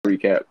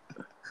recap.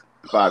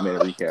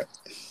 5-minute recap.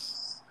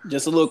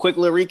 Just a quick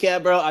little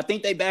recap, bro. I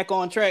think they back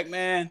on track,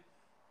 man.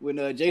 When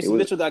Jason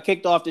Mitchell got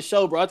kicked off the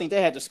show, bro, I think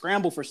they had to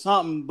scramble for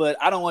something. But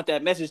I don't want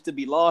that message to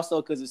be lost,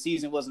 though, because the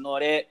season wasn't all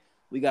that.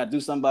 We got to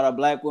do something about our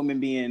black women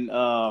being,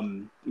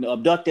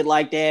 abducted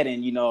like that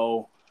and,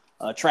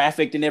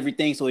 trafficked and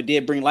everything. So it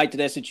did bring light to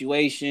that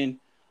situation.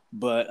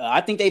 But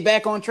I think they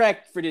back on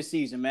track for this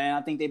season, man.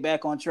 I think they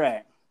back on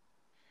track.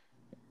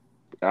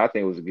 I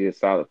think it was a good,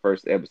 solid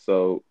first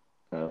episode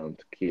to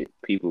get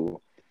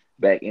people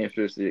back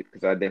interested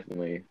because I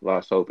definitely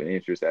lost hope and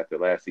interest after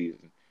last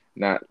season.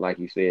 Not like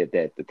you said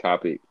that the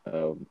topic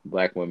of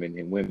black women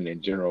and women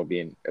in general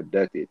being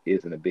abducted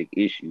isn't a big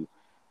issue,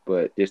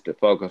 but just to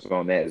focus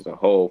on that as a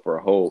whole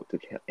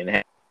and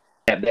have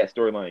that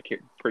storyline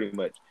pretty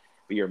much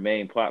be your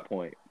main plot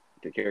point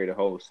to carry the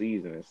whole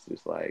season. It's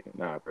just like,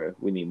 nah, bro,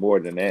 we need more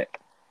than that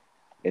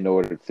in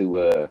order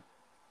to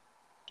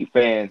keep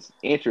fans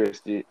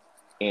interested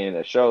in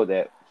a show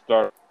that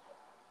started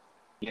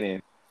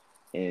getting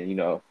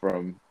and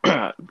from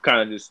kind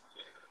of just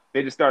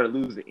they just started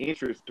losing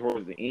interest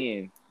towards the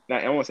end.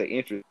 Not I won't say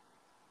interest,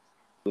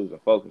 losing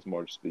focus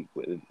more to speak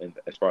with, and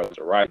as far as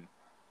the writing.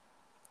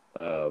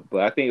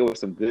 But I think it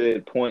was some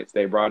good points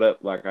they brought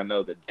up. Like I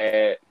know the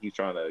dad, he's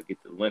trying to get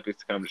the Olympics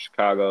to come to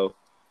Chicago.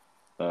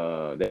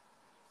 That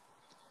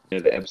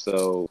the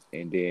episode,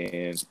 and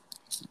then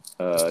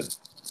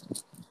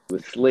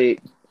with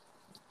Slick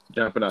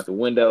jumping out the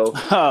window.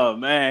 Oh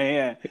man,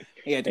 yeah.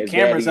 He had the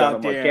cameras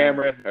out there.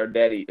 Camera, or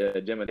daddy,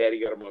 Jim and Daddy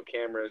got him on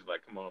camera. It's like,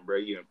 come on, bro,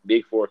 you know,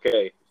 big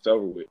 4K, it's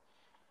over with.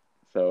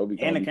 So the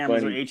cameras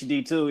funny. are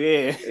HD too,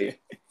 yeah.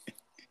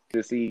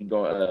 To see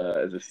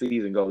as the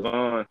season goes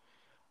on,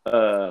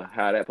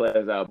 how that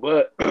plays out.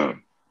 But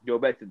go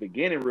back to the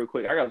beginning real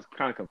quick. I was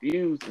kind of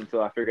confused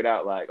until I figured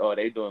out like, oh,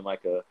 they doing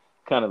like a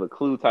kind of a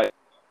clue type,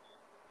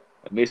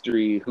 a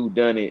mystery, who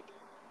done it,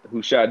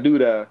 who shot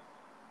Duda.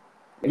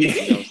 You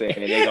know what I'm saying?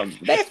 And they're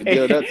gonna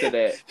build up to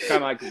that, kind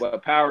of like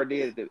what Power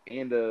did at the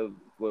end of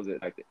was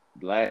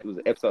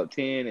episode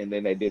 10, and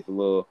then they did the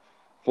little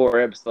 4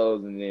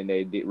 episodes, and then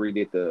they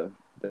redid the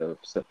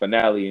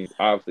finale, and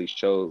obviously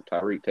showed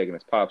Tyreek taking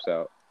his pops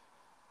out.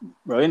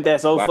 Bro, isn't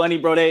that so funny,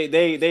 bro? They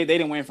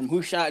didn't win from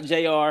who shot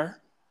JR,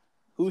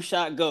 who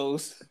shot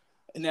Ghost,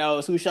 and now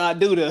it's who shot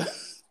Duda.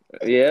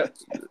 Yeah,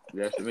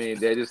 that's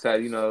they just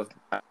had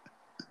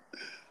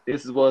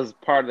this was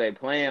part of their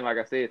plan, like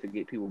I said, to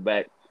get people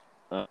back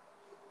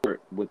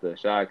with the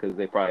shot because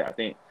they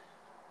probably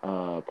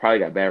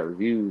got bad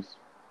reviews.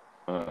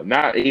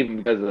 Not even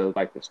because of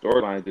like the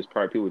storyline, just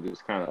probably people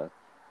just kind of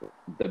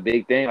the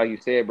big thing, like you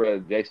said, bro.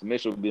 Jason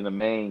Mitchell being the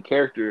main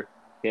character,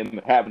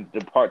 him having to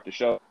depart the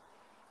show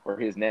for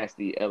his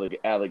nasty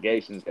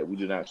allegations that we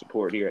do not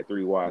support here at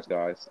Three Wise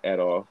Guys at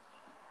all.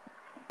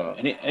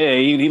 And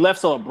he left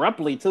so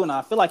abruptly too, and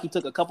I feel like he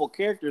took a couple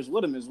characters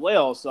with him as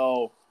well.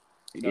 So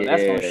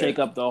that's gonna shake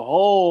up the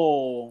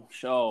whole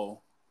show.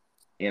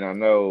 And I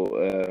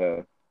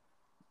know,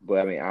 but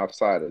I mean,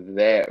 outside of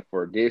that,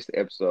 for this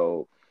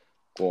episode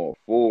going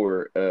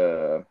forward,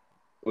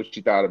 what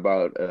you thought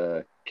about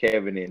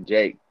Kevin and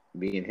Jake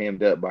being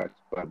hemmed up by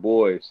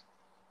boys,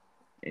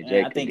 and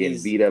Jake getting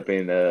beat up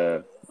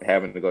and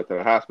having to go to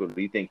the hospital?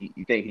 Do you think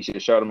he should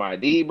have showed him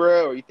ID,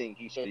 bro, or you think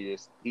he should have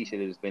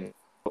just been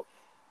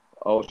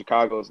old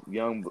Chicago's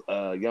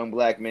young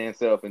black man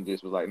self and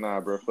just was like, nah,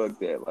 bro, fuck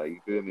that, like,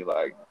 you feel me,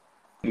 like,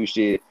 do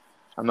shit.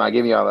 I'm not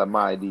giving y'all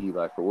my ID,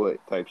 like, for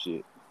what type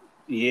shit.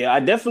 Yeah, I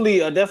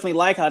definitely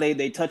like how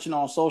they touching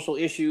on social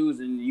issues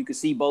and you can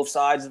see both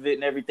sides of it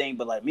and everything.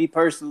 But like me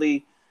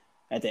personally,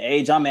 at the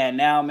age I'm at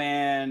now,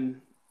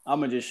 man, I'm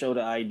gonna just show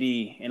the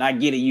ID. And I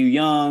get it, you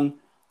young,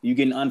 you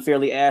getting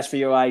unfairly asked for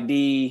your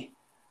ID.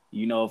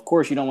 Of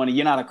course you don't want to.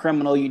 You're not a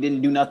criminal. You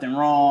didn't do nothing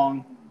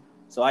wrong.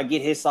 So I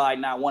get his side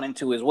not wanting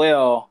to as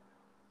well.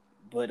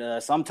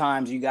 But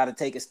sometimes you got to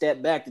take a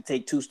step back to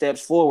take 2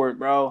 steps forward,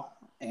 bro.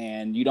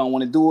 And you don't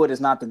want to do it. It's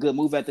not the good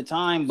move at the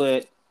time,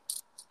 but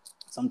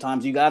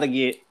sometimes you got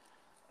to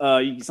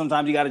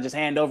sometimes you got to just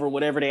hand over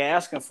whatever they're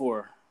asking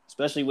for,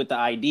 especially with the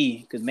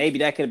ID, because maybe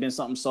that could have been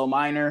something so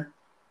minor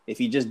if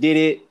he just did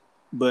it,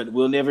 but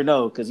we'll never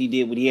know because he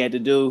did what he had to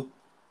do.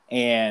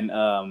 And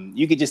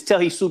you could just tell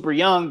he's super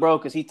young, bro,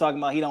 because he's talking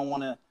about he don't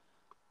want to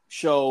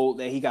show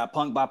that he got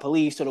punked by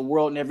police to the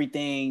world and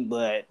everything,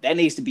 but that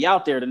needs to be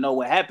out there to know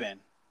what happened.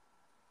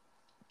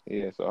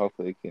 Yeah, so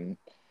hopefully it can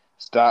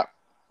stop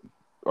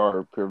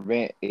or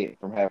prevent it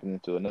from happening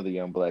to another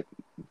young black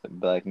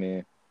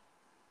man.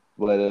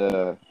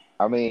 But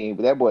I mean,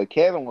 that boy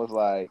Kevin was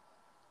like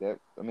that.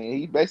 I mean,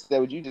 he basically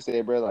said what you just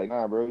said, bro. Like,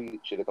 nah, bro, you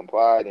should have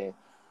complied and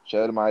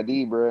showed him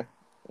ID, bro.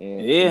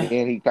 And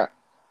then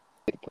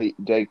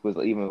Jake was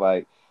even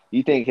like,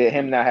 you think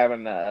him not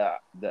having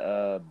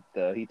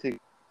he took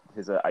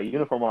his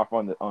uniform off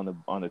on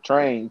the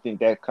train? You think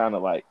that kind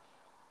of like,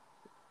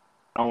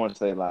 I don't want to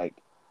say like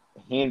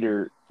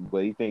hindered, but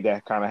you think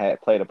that kind of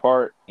had played a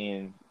part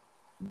in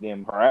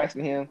them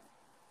harassing him,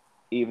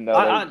 even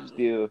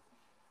though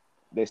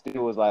they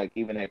still was like,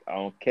 even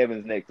on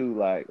Kevin's neck too,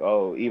 like,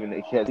 oh, even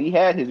because he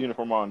had his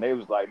uniform on, they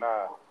was like,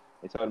 nah,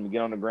 They told him to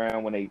get on the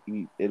ground when it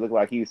looked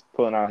like he was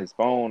pulling out his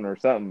phone or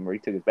something, or he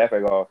took his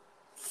backpack off.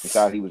 He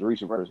thought he was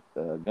reaching for his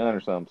gun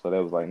or something. So they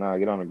was like, nah,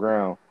 get on the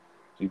ground.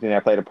 So you think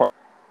that played a part?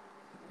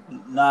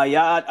 Nah,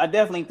 yeah, I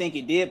definitely think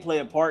it did play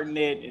a part in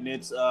it, and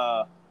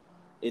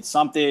it's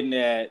something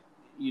that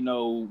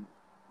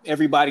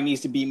everybody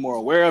needs to be more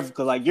aware of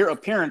because like your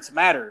appearance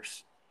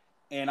matters,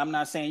 and I'm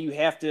not saying you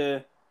have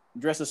to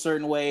dress a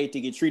certain way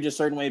to get treated a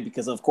certain way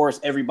because of course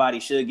everybody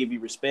should give you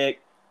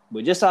respect,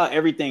 but just how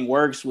everything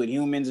works with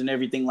humans and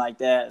everything like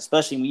that,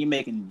 especially when you're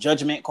making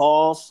judgment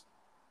calls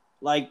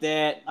like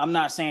that. I'm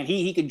not saying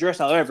he could dress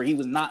however he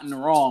was not in the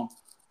wrong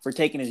for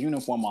taking his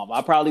uniform off.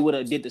 I probably would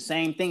have did the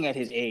same thing at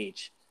his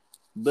age,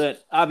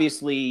 but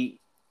obviously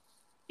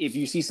if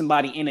you see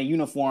somebody in a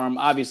uniform,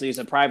 obviously it's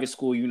a private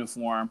school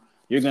uniform,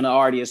 you're going to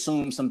already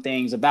assume some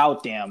things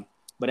about them.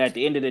 But at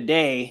the end of the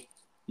day,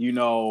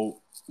 you're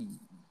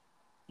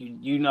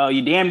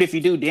damned if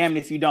you do, damned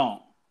if you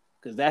don't.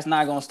 Because that's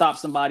not going to stop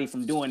somebody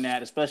from doing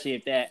that, especially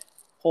if that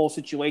whole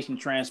situation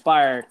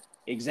transpired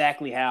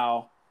exactly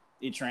how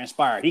it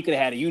transpired. He could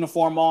have had a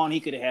uniform on. He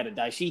could have had a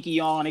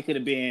dashiki on. He could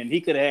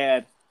have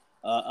had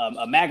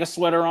a MAGA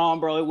sweater on,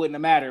 bro. It wouldn't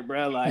have mattered,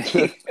 bro. Like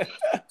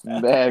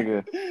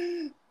MAGA.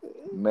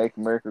 Make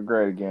America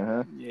great again,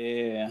 huh?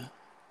 Yeah.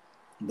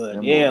 But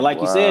Them yeah, boys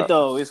like you said, wild.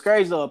 though, it's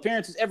crazy, though.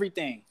 Appearance is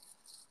everything.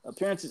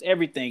 Appearance is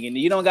everything. And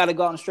you don't got to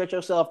go out and stretch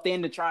yourself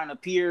thin to try and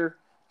appear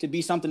to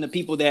be something to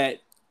people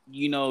that,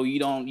 you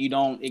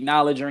don't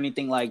acknowledge or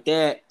anything like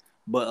that.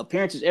 But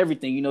appearance is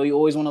everything. You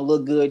always want to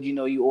look good.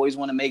 You always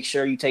want to make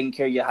sure you're taking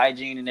care of your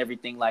hygiene and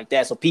everything like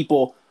that. So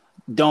people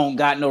don't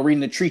got no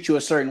reason to treat you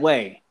a certain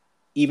way,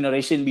 even though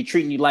they shouldn't be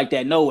treating you like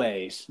that no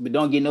ways. But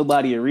don't give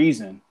nobody a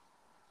reason.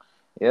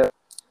 Yeah,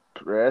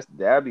 bro.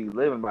 I'd be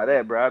living by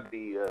that, bro.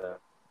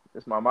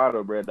 That's my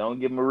motto, bro. Don't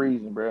give them a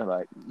reason, bro.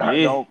 Like,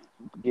 Yeah. don't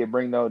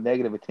bring no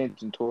negative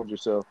attention towards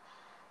yourself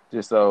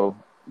just so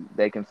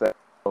they can say,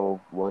 oh,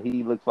 well,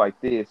 he looks like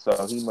this,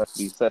 so he must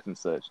be such and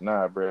such.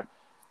 Nah, bro.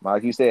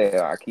 Like you said,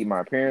 I keep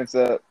my appearance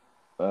up,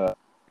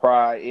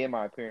 pride in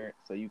my appearance,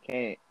 so you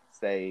can't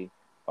say,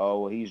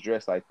 oh, well, he's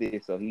dressed like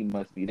this, so he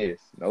must be this.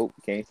 Nope,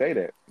 you can't say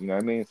that. You know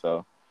what I mean?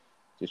 So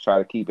just try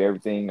to keep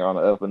everything on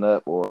the up and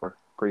up, or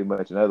pretty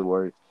much, in other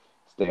words,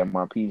 stay on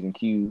my P's and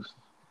Q's.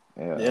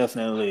 Yeah.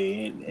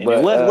 Definitely. And then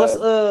But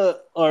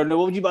or no,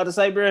 what were you about to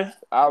say, bro?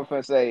 I was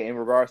gonna say in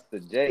regards to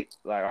Jake,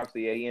 like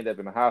obviously, yeah, he ended up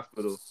in the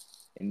hospital,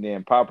 and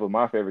then Papa,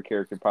 my favorite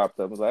character, popped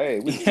up and was like, "Hey,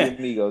 we the Three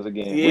Amigos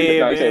again.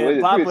 Yeah, You say man. we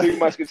the Papa. Three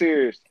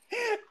Musketeers."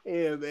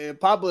 Yeah, man.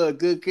 Papa a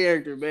good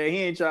character, man. He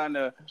ain't trying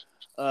to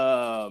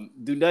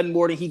do nothing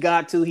more than he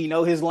got to. He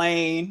know his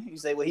lane. You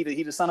say, well, he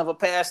the son of a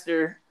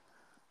pastor,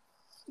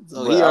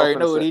 so But he I was already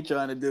gonna know what say, he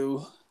trying to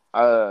do.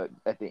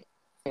 at the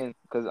end,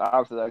 because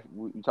obviously, like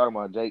you talking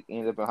about, Jake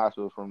ended up in the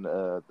hospital from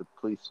the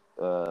police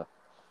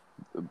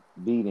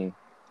beating,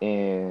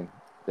 and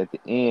at the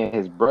end,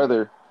 his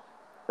brother,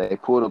 they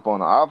pulled up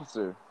on the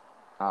officer.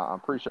 I'm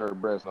pretty sure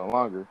Brett's no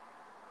longer.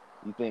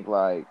 You think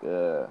like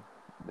that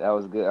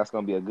was good? That's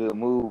gonna be a good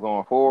move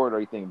going forward, or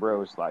you think bro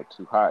was like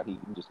too hot?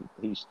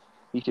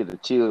 He should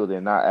have chilled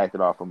and not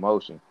acted off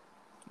emotion.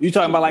 You He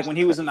talking should about have like just when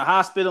he was in the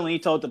hospital and he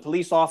told the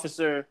police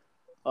officer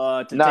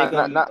to take not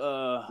not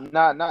him.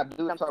 not not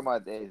dude. I'm talking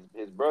about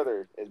his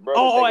brother At taking the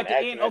end.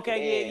 action at the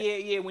Okay,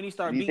 end. yeah. When he Do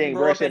started you beating think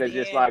bro bro up should at have the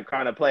just end. like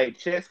kind of played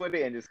chess with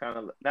it and just kind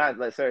of not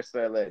let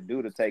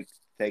dude to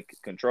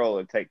take control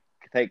and take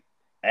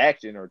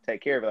action or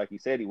take care of it like he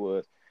said he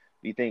was?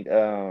 Do you think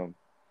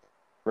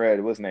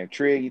Brad, what's his name,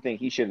 Trig? You think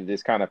he should have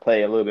just kind of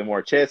played a little bit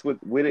more chess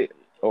with it,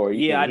 or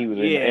you think he was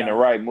in the Yeah.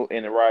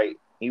 right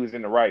he was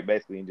in the right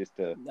basically, and just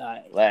to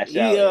lash He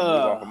out and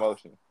move off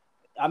emotion?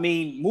 I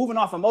mean, moving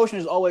off emotion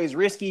is always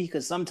risky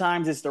because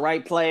sometimes it's the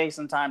right play,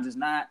 sometimes it's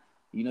not.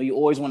 You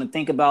always want to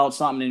think about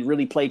something and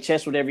really play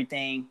chess with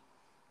everything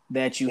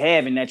that you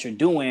have and that you're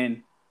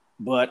doing.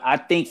 But I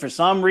think for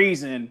some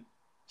reason,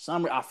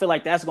 I feel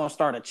like that's going to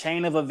start a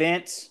chain of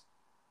events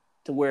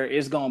to where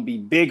it's going to be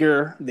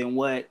bigger than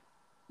what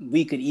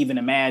we could even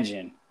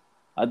imagine.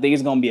 I think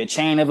it's going to be a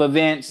chain of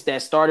events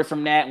that started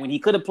from that when he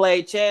could have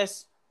played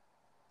chess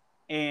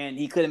and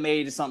he could have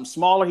made it something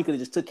smaller. He could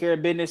have just took care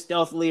of business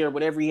stealthily or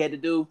whatever he had to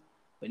do.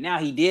 But now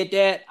he did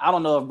that. I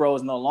don't know if bro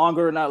is no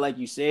longer or not, like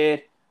you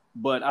said,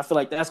 but I feel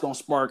like that's going to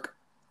spark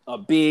a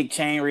big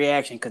chain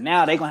reaction because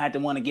now they're going to have to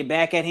want to get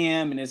back at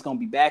him and it's going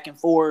to be back and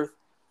forth.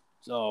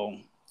 So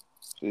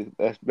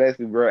That's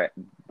basically bro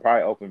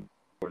probably open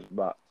for his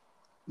box.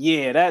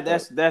 yeah,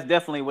 that's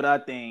definitely what I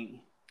think.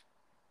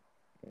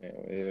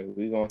 Yeah,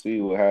 we gonna see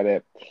how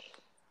that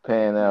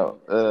pan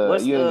out.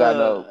 What's You ain't got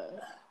no.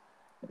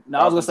 No,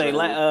 I I was was gonna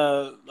gonna say.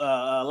 say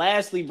what.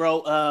 Lastly,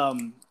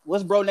 bro.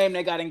 What's bro name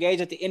that got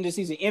engaged at the end of the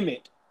season?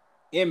 Emmett.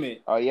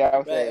 Emmett. Oh yeah, I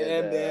was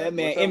saying That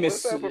man what's up? Emmett.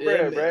 What's up with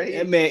Brad, bro?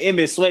 That man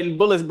Emmett sweating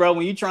bullets, bro.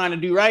 When you trying to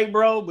do right,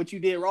 bro, but you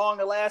did wrong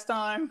the last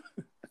time.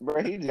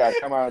 He just gotta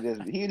come out.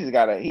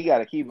 He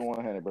gotta keep it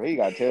 100, bro. He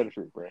gotta tell the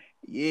truth, bro. And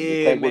just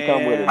Yeah, take what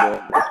come with it, bro.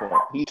 man. That's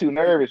what he too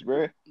nervous,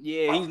 bro.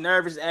 Yeah, he's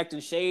nervous,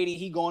 acting shady.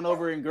 He going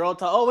over in girl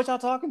talk. Oh, what y'all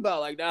talking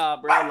about? Like, nah,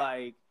 bro.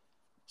 Like,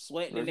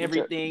 sweating Bro, and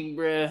everything,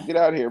 bruh. get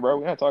out of here, bro.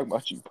 We're not talking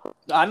about you, bro.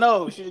 I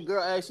know she the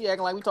girl. She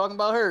acting like we talking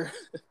about her.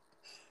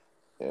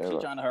 Yeah, She bro.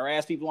 trying to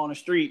harass people on the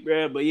street,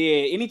 bruh. But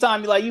yeah,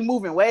 anytime you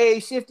moving way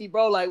shifty,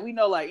 bro. Like we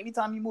know, like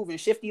anytime you moving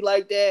shifty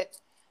like that,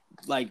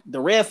 like the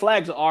red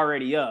flags are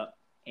already up.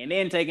 And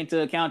then take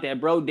into account that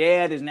bro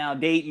dad is now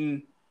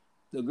dating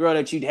the girl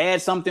that you'd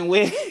had something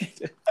with,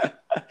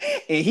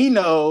 and he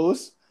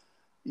knows,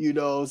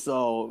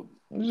 so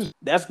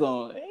that's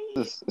going.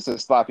 It's a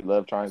sloppy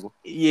love triangle.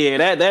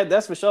 Yeah,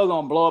 that's for sure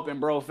gonna blow up in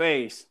bro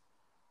face.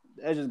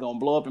 That's just gonna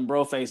blow up in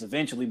bro face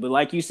eventually. But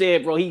like you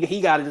said, bro,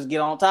 he got to just get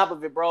on top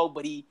of it, bro.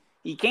 But he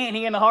can't.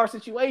 He in a hard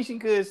situation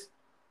because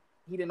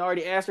he didn't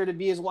already ask her to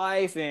be his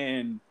wife,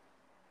 and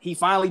he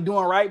finally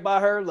doing right by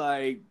her.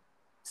 Like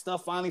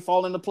stuff finally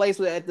fall into place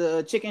at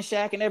the chicken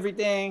shack and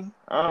everything.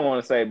 I don't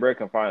want to say Brett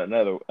can find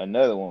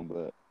another one,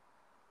 but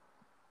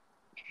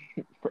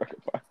Brett can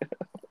find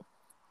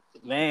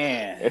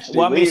Man, if she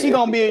well, I mean,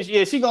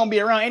 leave. she gonna be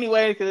around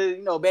anyway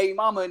because baby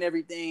mama and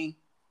everything.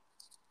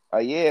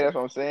 Yeah, that's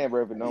what I'm saying,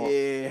 bro. But no,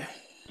 Yeah,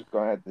 just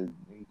gonna have to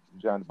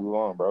trying to move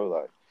on, bro.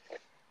 Like,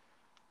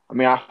 I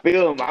mean, I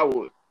feel him. I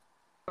would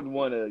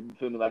want to, you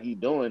feel me, like he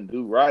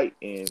do right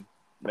and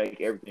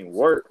make everything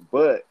work.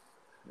 But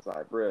it's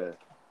like, bro,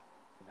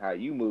 how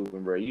you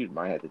moving, bro? You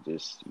might have to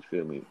just, you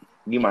feel me?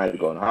 You might have to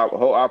go in the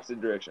whole opposite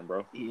direction,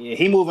 bro. yeah,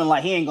 he moving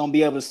like he ain't gonna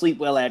be able to sleep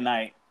well at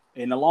night.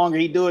 And the longer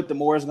he do it, the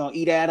more it's gonna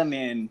eat at him,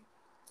 and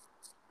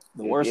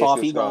the worse It's off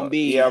he just gonna gonna,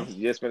 yeah, I be. was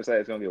just gonna say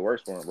it's gonna get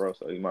worse for him, bro.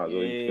 So you might as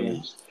well, you feel me,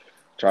 Yeah, just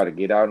try to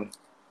get out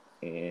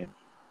and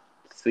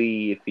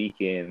see if he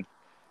can.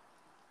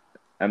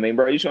 I mean,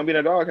 bro, you're just gonna be in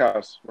a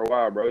doghouse for a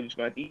while, bro. You're just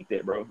gonna have to eat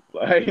that, bro.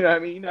 Like, you know what I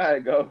mean? You know how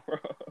it go, bro.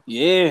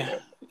 yeah,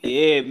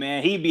 yeah,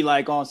 man. He'd be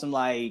like on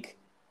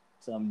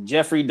some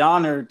Jeffrey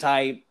Donner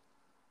type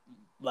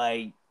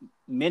like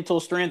mental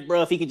strength,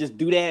 bro. If he could just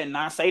do that and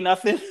not say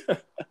nothing,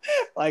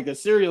 like a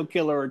serial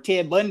killer or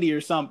Ted Bundy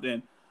or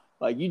something.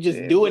 Like you just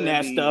Ted doing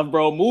that Bundy. stuff,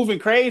 bro, moving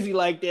crazy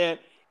like that,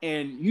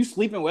 and you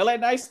sleeping well at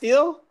night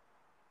still.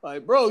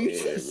 Like, bro, you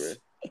Yeah, bro. just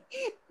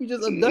you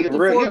just abducted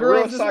four You're a real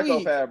girls this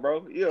week. psychopath,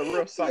 bro. You're a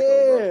real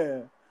psycho, bro. Yeah.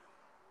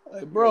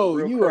 Like, You're bro,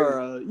 real you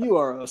crazy.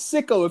 are a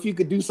sicko if you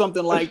could do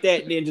something like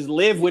that and then just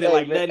live with it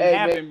like nothing Hey,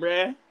 man, happened,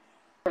 bruh.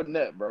 you're a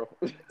nut, bro.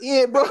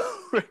 Yeah, bro.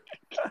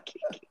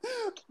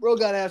 Bro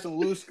gotta have some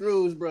loose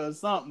screws, bro,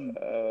 something.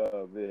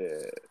 Oh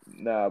man,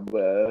 nah,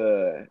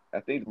 but I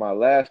think my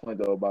last one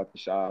though about the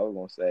shot, I was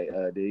gonna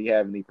say, did he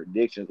have any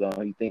predictions on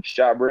who you think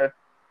shot, bro?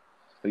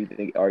 Who you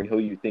think, or who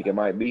you think it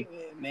might be?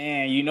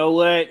 Man, you know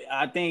what?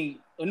 I think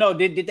no,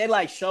 did they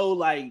like show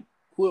like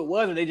who it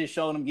was, or they just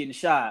showed him getting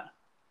shot?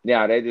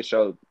 Yeah, they just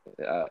showed.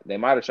 They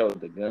might have showed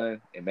the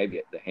gun and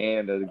maybe the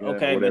hand of the gun or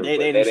Okay, but whatever, they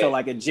but they didn't show didn't.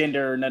 like a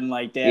gender or nothing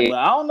like that. Yeah, But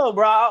I don't know,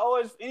 bro. I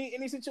always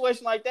any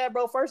situation like that,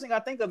 bro. First thing I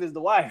think of is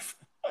the wife.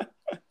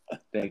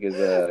 think is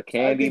I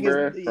Candy, think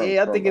it's bro,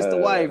 yeah, I think it's the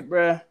wife,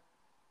 bro.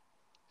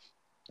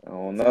 I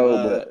don't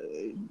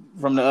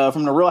From know, but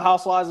from the Real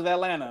Housewives of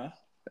Atlanta.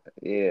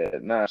 yeah,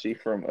 nah, she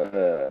from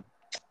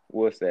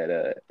what's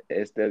that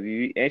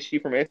SWE? Ain't she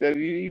from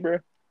SWE, bro?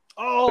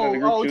 The group We're she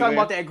was talking in.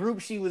 about that group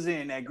she was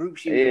in. That group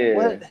she was in. Yeah,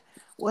 What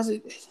was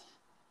it?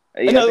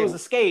 yeah, I No, it was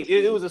think Escape.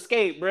 It was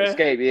Escape, bruh.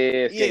 Escape. Yeah,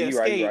 Escape. Yeah, You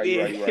right. You Escape. right.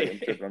 You right. You right. I'm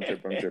Yeah. tripping. I'm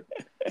tripping. I'm tripping.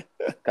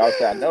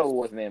 Cause I know it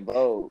wasn't in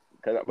Vogue.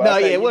 But I No,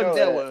 yeah, say, it wasn't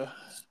that one.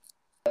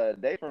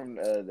 they from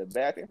the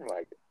back. They from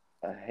like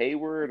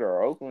Hayward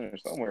or Oakland or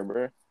somewhere,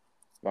 bro.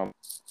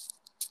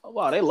 Oh,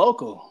 wow, they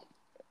local.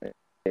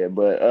 Yeah,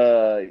 but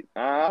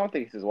I don't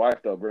think it's his wife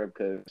though, bro,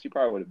 because she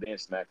probably would have been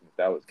smacking if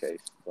that was the case.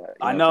 Like, you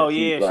I know what I'm know, saying?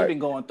 She yeah, she like, been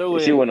going through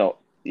she it. wouldn't know.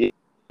 Yeah,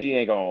 she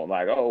ain't gonna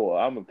like, oh, well,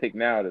 I'm gonna pick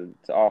now to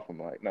off him.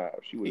 Like, nah,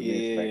 she would have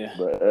been smacking. Yeah.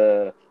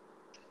 But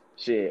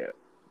shit,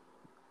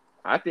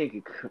 I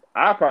think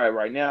I probably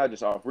right now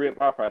just off rip,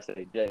 I probably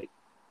say Jake,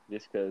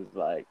 just because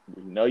like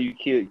you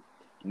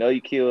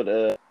killed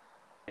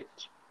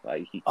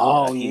like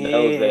Oh he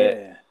knows that,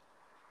 yeah.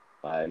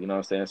 like, you know what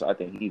I'm saying. So I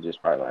think he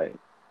just probably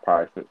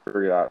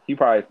figured out. He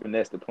probably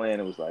finessed the plan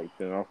and was like,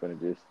 I'm finna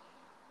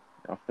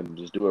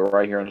just do it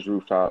right here on this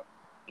rooftop,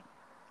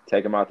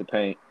 take him out the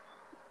paint,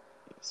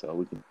 so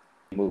we can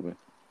keep moving.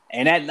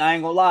 And that I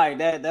ain't gonna lie,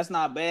 that's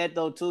not bad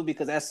though too,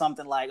 because that's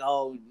something like,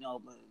 oh,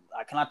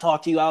 can I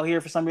talk to you out here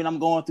for some reason? I'm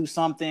going through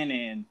something,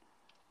 and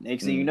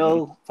next thing you Mm-hmm.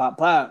 know, pop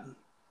pop.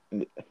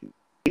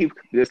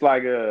 Just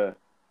like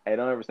hey,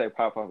 don't ever say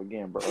pop up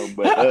again, bro.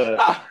 But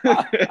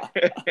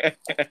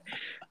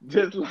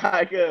just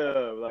like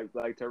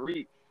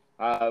Tariq,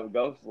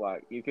 Ghost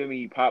like, you feel me?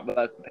 He popped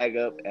back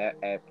up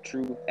at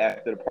True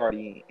after the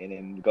party, and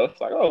then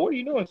Ghost like, oh, what are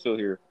you doing still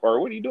here? Or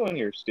what are you doing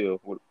here still?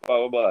 Blah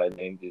blah blah, and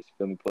then just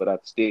feel me, pull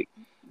out the stick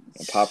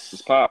and pops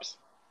his pops.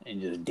 And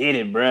just did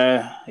it,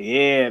 bruh.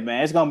 Yeah,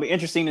 man. It's gonna be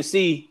interesting to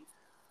see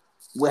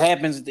what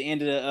happens at the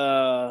end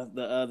of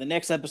the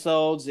next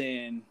episodes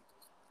and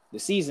the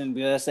season.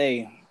 Because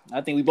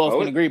I think we both Oh,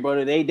 can agree,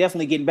 brother. They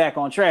definitely getting back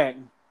on track.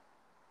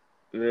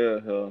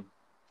 yeah,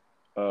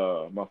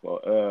 my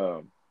fault.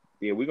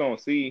 Yeah, we gonna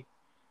see.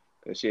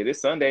 Cause shit,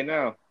 it's Sunday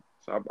now,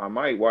 so I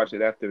might watch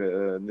it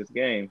after this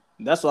game.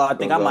 That's what I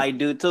think So I might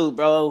do too,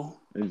 bro.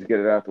 just get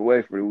it out the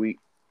way for the week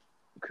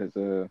because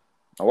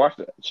I watched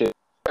it. Shit,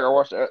 I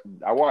watched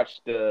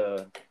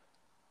the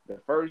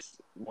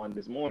first one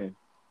this morning.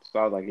 So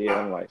I was like, yeah,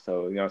 I'm like,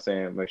 so you know what I'm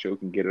saying, make sure we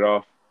can get it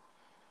off.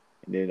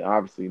 And then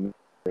obviously,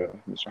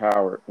 Mr.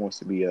 Howard wants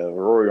to be a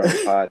Rory on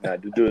the pod,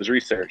 not do his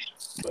research.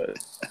 But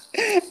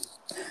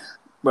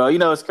Bro, you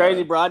know it's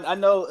crazy, uh, bro. I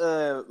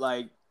know,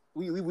 like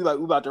we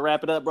about to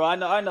wrap it up, bro. I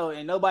know,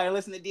 and nobody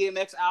listen to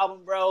DMX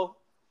album, bro.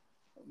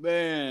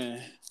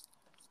 Man,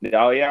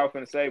 oh yeah, I was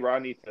gonna say, bro, I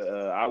need to.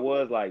 I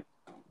was like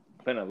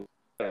finna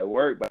at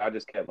work, but I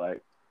just kept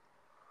like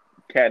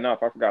catting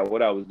off. I forgot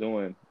what I was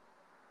doing.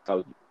 I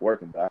was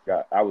working,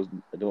 but I was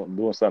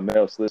doing something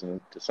else,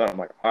 listening to something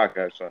like a podcast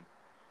or something.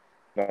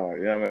 No,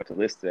 you know, I'm gonna have to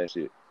listen to that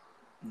shit.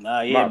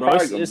 nah, yeah, I'm bro.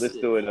 probably gonna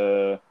listen to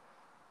it.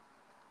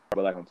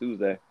 But like on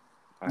Tuesday,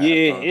 I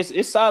Yeah, have time.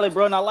 it's solid,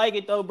 bro, and I like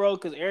it though, bro,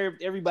 because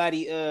everybody,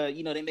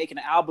 you know, they making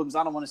the albums.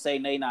 I don't want to say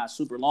they not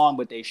super long,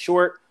 but they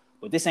short.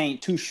 But this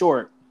ain't too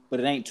short,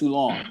 but it ain't too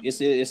long. It's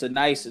a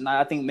nice, and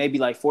I think maybe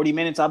like 40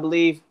 minutes, I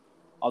believe,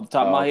 off the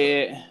top of Oh, my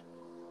okay. head.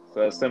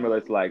 So it's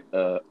similar to like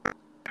the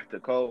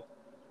Cole.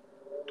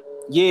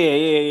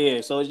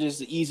 Yeah. So it's just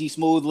an easy,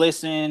 smooth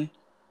listen.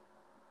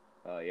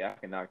 Yeah, I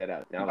can knock that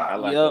out. I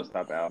like Yep. those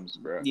type of albums,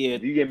 bro. Yeah.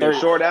 If you give me a 30.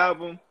 short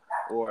album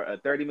or a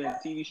 30-minute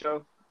TV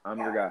show, I'm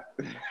your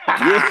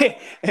Yeah, guy.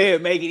 yeah,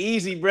 make it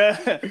easy, bro.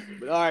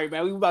 But all right,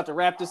 man, we about to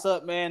wrap this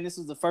up, man. This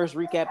is the first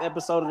recap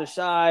episode of The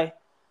Shy.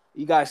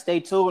 You guys stay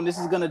tuned. This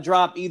is gonna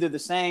drop either the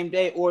same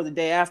day or the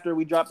day after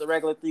we drop the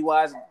regular Three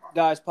Wise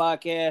Guys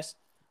podcast.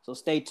 So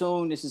stay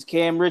tuned. This is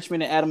Cam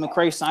Richmond and Adam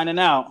McCray signing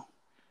out.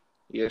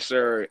 Yes,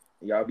 sir.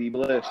 Y'all be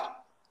blessed.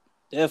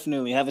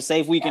 Definitely. Have a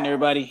safe weekend,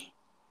 everybody.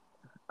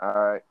 All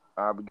right.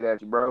 I'll be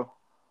glad you, bro.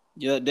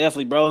 Yeah,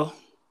 definitely, bro.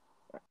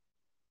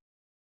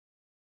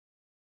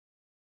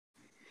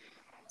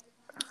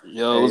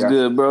 Yo, Hey, what's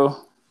good, bro?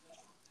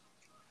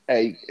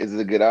 hey, is it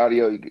a good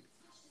audio?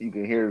 You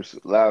can hear us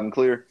loud and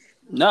clear.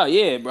 No,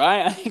 yeah, bro.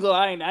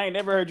 I ain't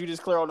never heard you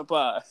just clear on the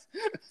pod.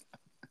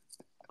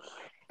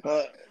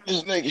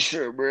 Just making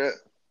sure, bro.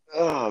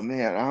 Oh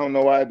man, I don't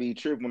know why I be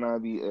tripping when I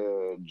be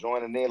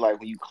joining in. Like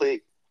when you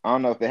click, I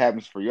don't know if it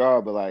happens for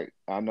y'all, but like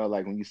I know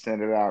like when you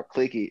send it out,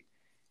 click it,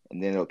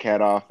 and then it'll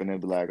cut off, and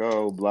it'll be like,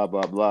 oh, blah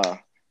blah blah.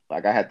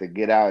 Like I have to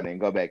get out and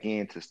go back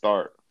in to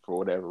start for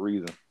whatever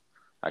reason.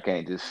 I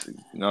can't just, you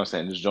know what I'm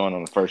saying, just join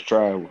on the first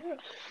try.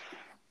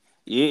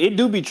 Yeah, it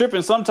do be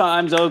tripping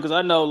sometimes though, because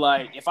I know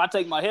like if I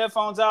take my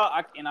headphones out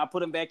and I put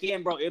them back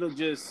in, bro,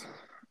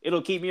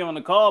 it'll keep me on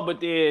the call, but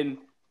then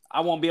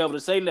I won't be able to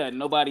say nothing.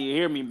 Nobody will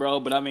hear me, bro.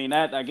 But I mean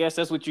that I guess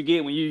that's what you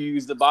get when you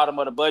use the bottom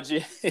of the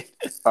budget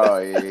Oh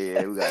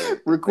yeah, we got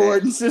to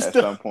recording advance at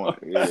system. some point.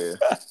 Yeah,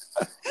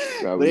 But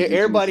probably just using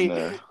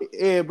everybody,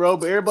 yeah, bro.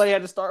 But everybody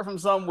had to start from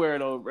somewhere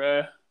though,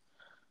 bro.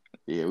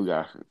 yeah, we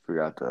got to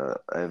figure out the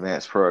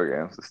advanced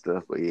programs and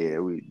stuff. But yeah,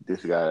 we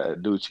just gotta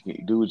do what you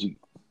can do. What you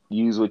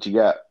use what you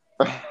got.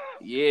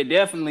 Yeah,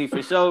 definitely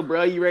for sure,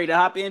 bro. You ready to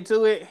hop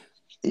into it?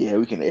 Yeah,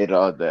 we can edit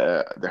all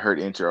the hurt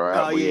intro Oh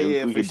out, but yeah,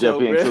 yeah, we for can jump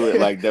sure, bro. into it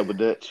like double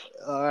dutch.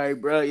 All right,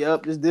 bro.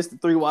 Yep, this the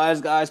Three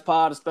Wise Guys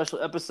pod, a special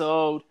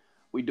episode.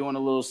 We doing a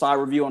little side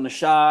review on The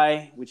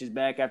Shy, which is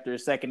back after a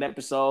second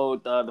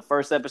episode. The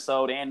first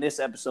episode and this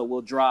episode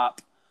will drop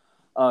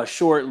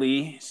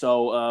shortly,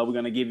 so we're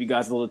gonna give you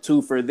guys a little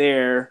twofer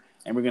there,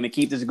 and we're gonna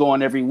keep this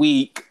going every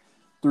week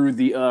through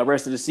the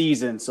rest of the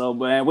season. So,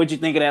 man, what'd you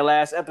think of that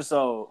last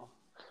episode?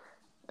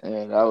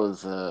 And that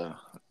was a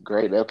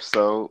great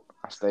episode.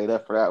 I stayed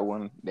up for that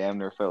one. Damn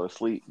near fell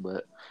asleep,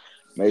 but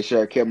made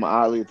sure I kept my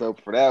eyelids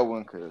open for that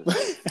one because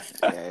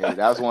yeah,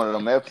 that was one of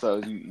them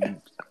episodes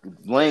you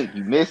blink,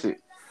 you miss it.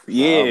 So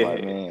I was like,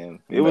 Yeah, man,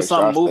 let me it was make sure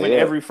I something moving stay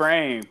up. every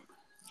frame.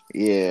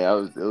 Yeah,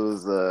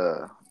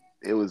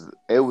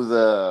 it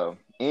was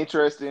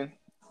interesting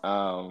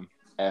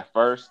at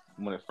first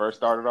when it first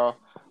started off,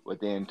 but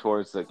then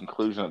towards the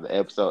conclusion of the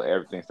episode,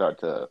 everything started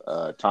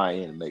to tie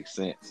in and make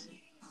sense.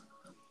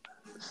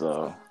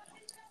 So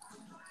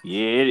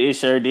Yeah, it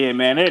sure did,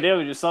 man. There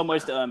was just so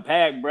much to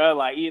unpack, bro.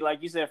 Like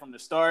you said from the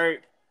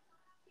start,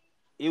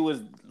 it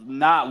was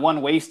not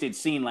one wasted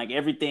scene. Like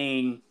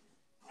everything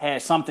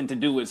had something to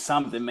do with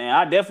something, man.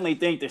 I definitely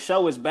think the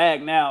show is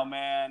back now,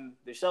 man.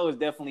 The show is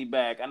definitely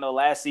back. I know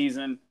last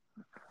season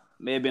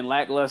may have been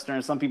lackluster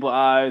in some people's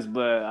eyes,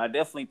 but I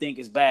definitely think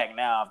it's back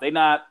now. If they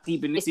not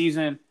keeping this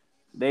season,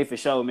 they for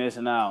sure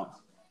missing out.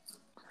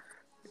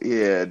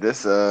 yeah,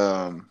 this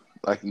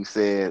like you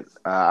said,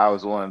 I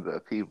was one of the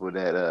people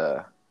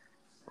that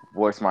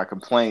voiced my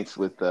complaints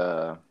with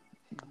the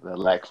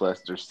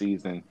lackluster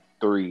season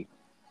 3.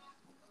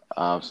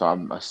 So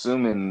I'm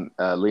assuming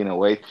Lena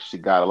Waithe, she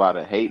got a lot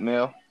of hate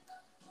mail,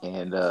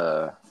 and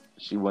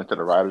she went to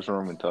the writers'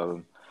 room and told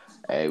them,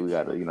 "Hey, we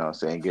got to, you know, what I'm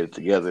saying, get it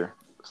together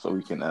so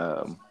we can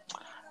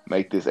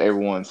make this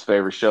everyone's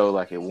favorite show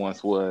like it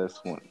once was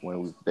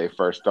when they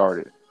first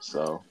started."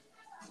 So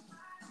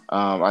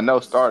I know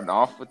starting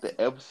off with the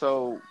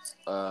episode,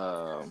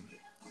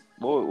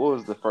 what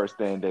was the first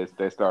thing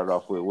they started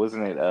off with?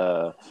 Wasn't it?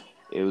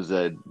 It was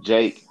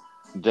Jake.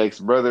 Jake's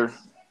brother,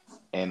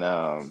 and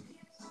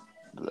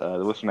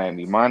what's her name,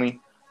 Imani.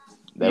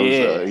 That was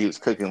Yeah. he was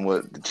cooking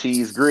what the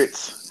cheese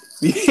grits.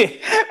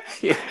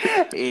 Yeah,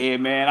 yeah,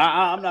 man.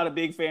 I'm not a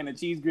big fan of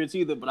cheese grits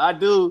either, but I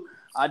do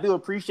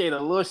appreciate a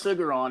little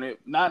sugar on it.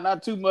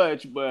 Not too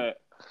much,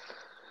 but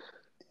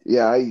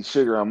Yeah, I eat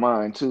sugar on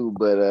mine too,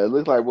 but it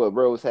looked like what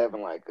bro was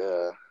having like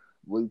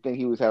what do you think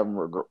he was having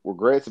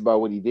regrets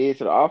about what he did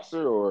to the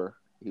officer, or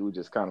he was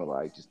just kind of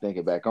like just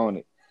thinking back on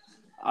it?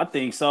 I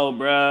think so,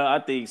 bro. I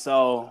think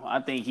so. I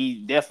think he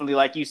definitely,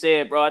 like you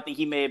said, bro. I think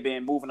he may have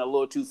been moving a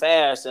little too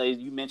fast.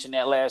 You mentioned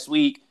that last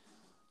week.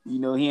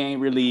 He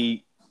ain't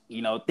really,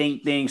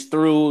 think things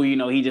through.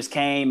 He just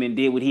came and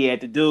did what he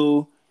had to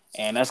do,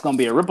 and that's gonna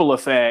be a ripple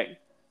effect.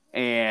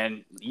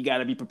 And you got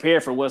to be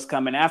prepared for what's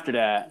coming after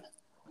that.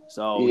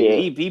 So yeah,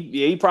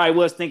 Yeah, he probably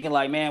was thinking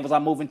like, man, was I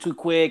moving too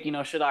quick?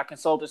 Should I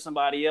consult with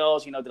somebody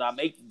else?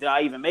 Did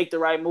I even make the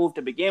right move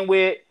to begin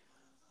with?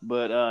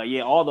 But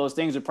yeah, all those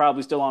things are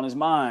probably still on his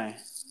mind.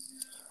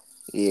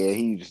 yeah,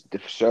 he just the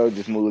show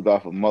just moved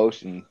off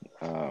emotion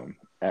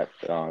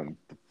after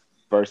the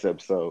first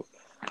episode.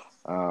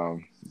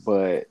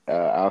 But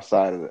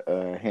outside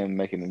of him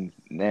making them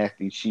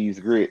nasty cheese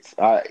grits,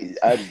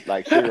 I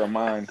like sugar on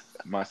mine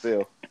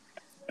myself.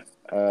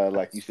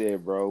 Like you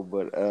said, bro.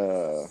 But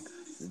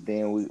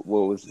then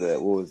what was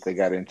they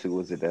got into?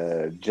 Was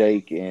it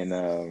Jake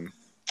and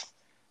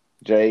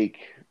Jake?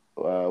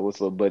 What's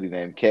little buddy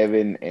named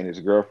Kevin and his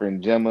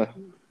girlfriend Gemma?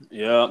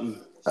 Yeah,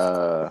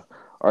 Uh,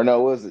 or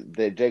no, was it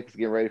that Jake was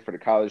getting ready for the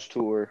college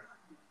tour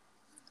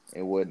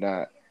and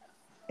whatnot,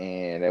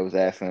 and they was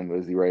asking him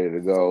was he ready to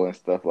go and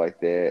stuff like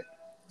that.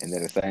 And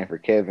then the same for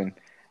Kevin,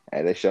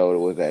 and they showed it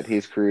was at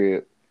his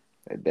crib.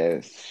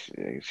 That's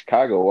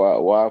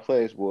Chicago, wild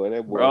place, boy.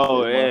 That boy said,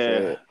 bro.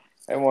 Yeah.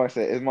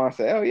 his mom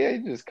said, oh yeah,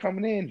 you just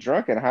coming in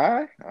drunk and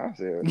high. I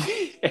said,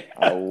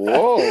 oh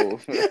whoa,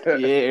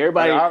 Yeah,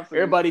 like obviously,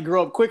 everybody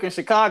grew up quick in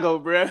Chicago,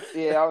 bro.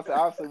 yeah,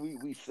 obviously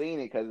we seen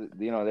it because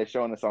they're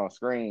showing us on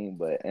screen,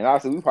 but and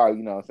obviously we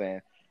probably what I'm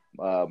saying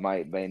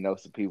may know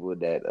some people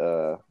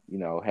that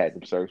had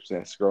them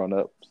circumstances growing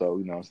up, so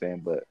what I'm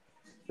saying, but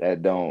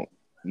that don't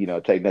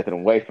take nothing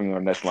away from you or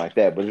nothing like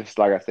that. But just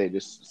like I said,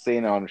 just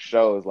seeing it on the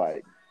show is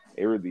like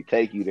it really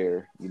take you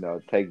there,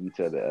 take you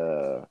to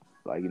the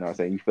like what I'm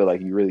saying, you feel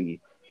like you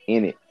really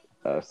in it,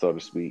 so to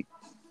speak.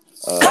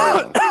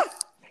 Uh,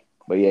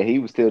 but yeah, he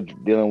was still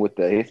dealing with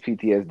his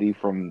PTSD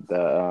from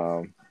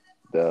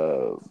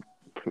the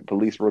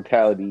police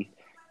brutality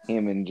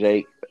him and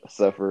Jake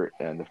suffered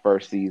in the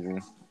first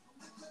season,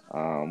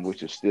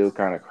 which is still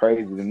kind of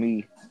crazy to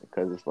me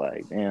because it's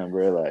like, damn,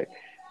 bro, like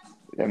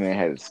that man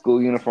had a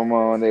school uniform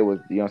on. They was,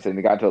 what I'm saying,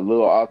 they got to a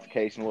little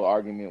altercation, a little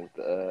argument with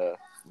the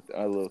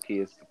other little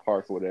kids at the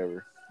park or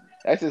whatever.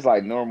 That's just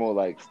like normal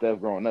like stuff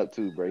growing up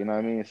too, bro. You know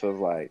what I mean? So it's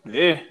like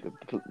Yeah,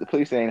 the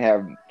police ain't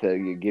have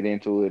to get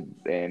into it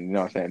and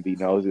what I'm saying, be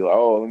nosy like,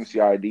 oh, let me see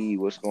your ID,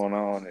 what's going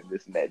on, and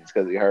this and that, just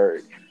because he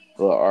heard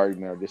a little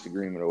argument or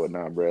disagreement or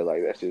whatnot, bro.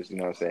 Like that's just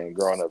what I'm saying,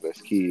 growing up as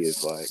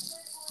kids, like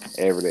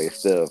everyday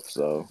stuff.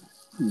 So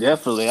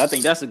definitely. I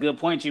think that's a good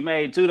point you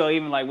made too, though.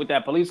 Even like with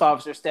that police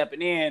officer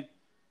stepping in,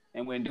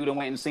 and when Duda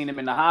went and seen him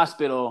in the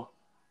hospital,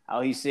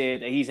 how he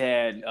said that he's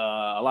had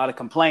a lot of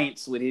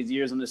complaints with his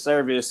years in the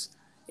service,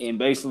 and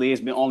basically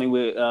it's been only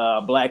with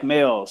black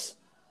males.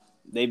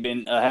 They've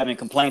been having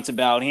complaints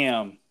about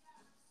him.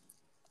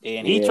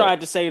 And he yeah,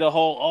 tried to say the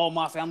whole, "Oh,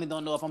 my family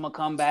don't know if I'm gonna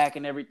come back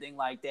and everything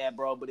like that,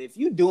 bro." But if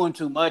you doing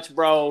too much,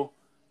 bro,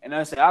 and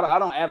I say I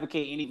don't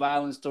advocate any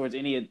violence towards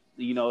any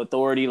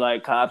authority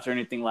like cops or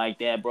anything like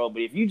that, bro.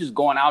 But if you just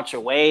going out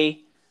your way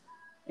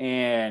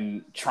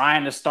and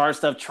trying to start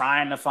stuff,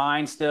 trying to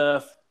find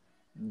stuff,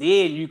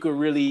 then you could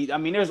really. I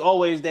mean, there's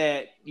always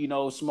that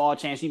small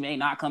chance you may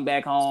not come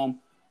back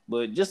home,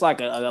 but just like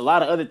a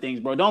lot of other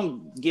things, bro,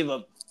 don't give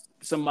up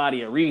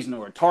somebody a reason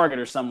or a target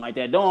or something like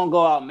that. Don't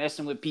go out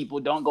messing with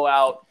people. Don't go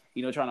out,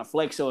 trying to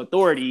flex your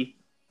authority,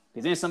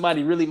 because then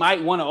somebody really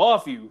might want to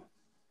off you.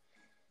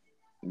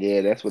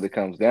 yeah, that's what it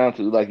comes down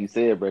to. Like you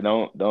said,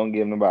 bro, don't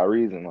give them about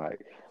reason.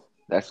 Like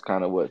that's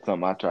kind of what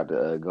something I try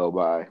to go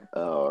by,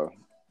 or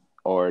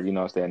what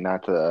I'm saying,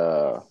 not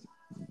to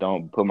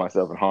don't put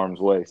myself in harm's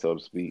way, so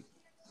to speak.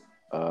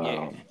 Yeah.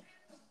 Um,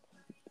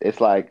 it's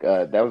like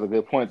that was a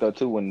good point though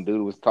too when the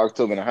dude was talking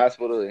to him in the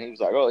hospital and he was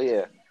like, "Oh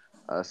yeah,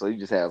 so you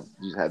just have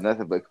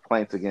nothing but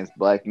complaints against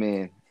black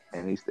men,"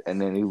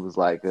 and then he was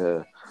like,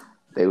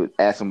 they would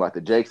ask him about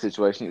the Jake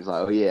situation. He was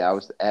like, "Oh yeah, I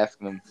was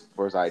asking him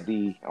for his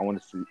ID. I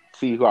wanted to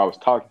see who I was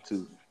talking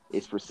to.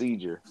 It's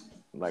procedure."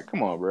 Like,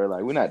 come on, bro.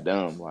 Like, we're not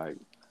dumb. Like,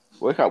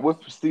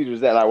 what procedure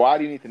is that? Like, why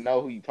do you need to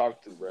know who you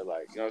talk to, bro?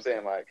 Like, you know what I'm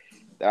saying? Like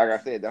I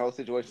said, the whole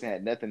situation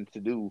had nothing to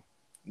do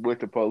with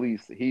the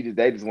police.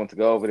 They just want to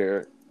go over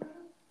there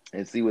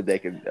and see what they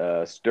could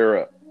stir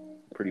up,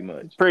 pretty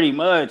much. Pretty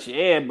much,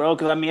 yeah, bro.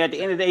 Because I mean, at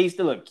the end of the day, he's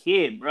still a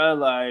kid, bro.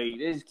 Like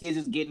this kid's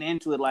just getting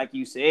into it, like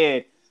you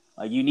said.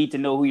 Like you need to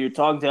know who you're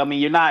talking to. I mean,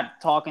 you're not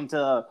talking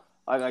to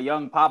like a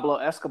young Pablo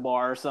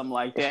Escobar or something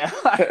like that.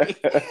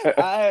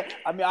 Like,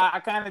 I mean, I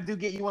kind of do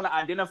get you want to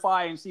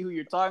identify and see who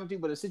you're talking to,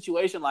 but a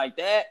situation like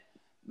that,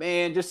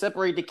 Man, just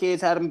separate the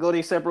kids, have them go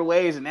their separate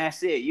ways, and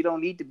that's it. You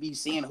don't need to be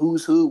seeing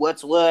who's who,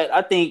 what's what.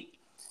 I think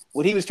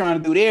what he was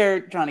trying to do there,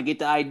 trying to get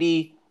the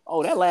ID.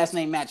 Oh, that last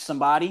name matched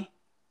somebody.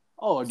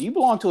 Oh, do you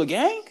belong to a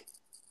gang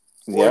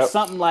or Yep.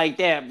 something like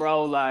that,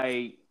 bro?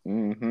 Like,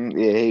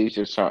 Yeah, he's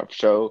just trying to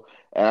show.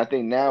 And I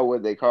think now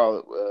what they call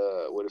it,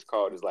 what it's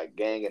called is like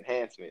gang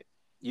enhancement.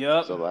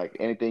 yep, So like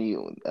anything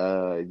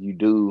you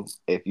do,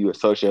 if you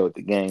associate with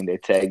the gang, they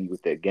tag you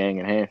with that gang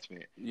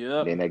enhancement, and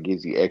yep. then that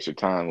gives you extra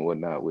time and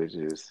whatnot, which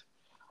is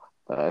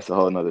that's a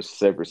whole another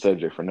separate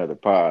subject for another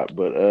pod.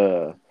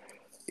 But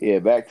yeah,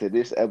 back to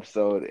this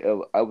episode.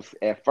 I was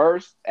at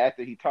first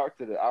after he talked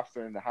to the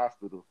officer in the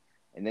hospital,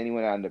 and then he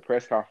went out in the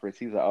press conference.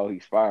 He was like, "Oh,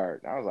 he's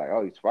fired." And I was like,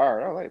 "Oh, he's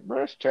fired." I was like, "Bro,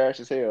 that's trash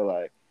as hell."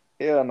 Like,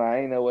 hell no,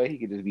 ain't no way he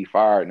could just be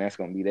fired, and that's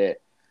gonna be that.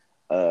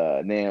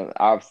 Then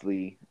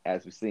obviously,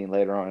 as we've seen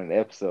later on in the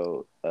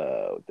episode,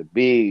 the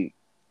big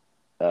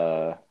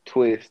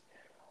twist,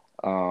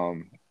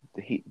 um,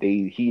 he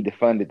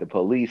defunded the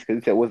police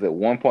because he said, was it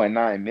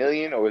 1.9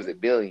 million or was it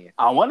billion?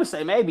 I want to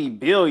say maybe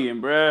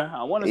billion, bro.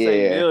 I want to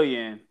say Yeah,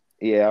 billion.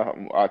 yeah,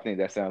 I think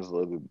that sounds a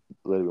little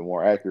bit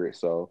more accurate.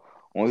 So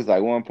when it's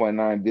like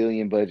 1.9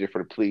 billion budget for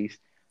the police,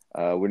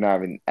 we're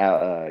not even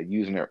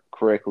using it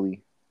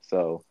correctly.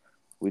 So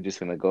we're just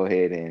gonna go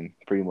ahead and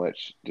pretty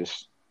much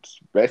just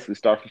basically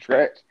start from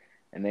scratch.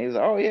 And they was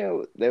like, oh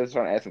yeah, they was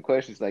trying to ask some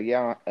questions. Like,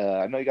 yeah,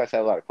 I know you guys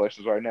have a lot of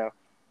questions right now.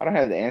 I don't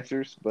have the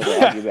answers, but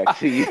I'll get back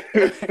to you.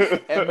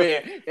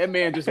 that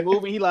man just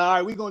moving. He like, all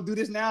right, we gonna do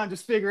this now and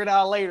just figure it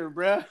out later,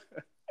 bro.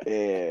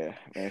 Yeah,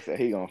 man. So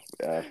he gonna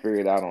figure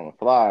it out on the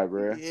fly,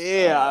 bro.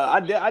 Yeah, I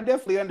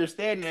definitely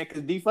understand that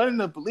because defunding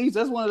the police,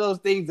 that's one of those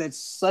things that's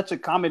such a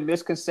common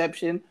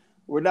misconception.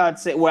 We're not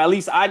saying, well, at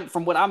least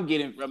from what I'm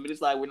getting from it,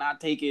 it's like we're not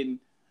taking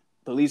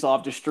police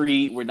off the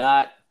street. We're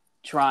not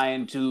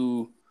trying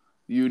to,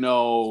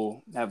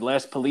 have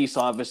less police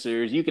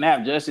officers. You can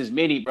have just as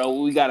many,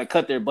 bro. We got to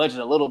cut their budget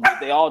a little bit.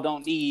 They all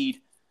don't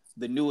need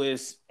the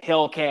newest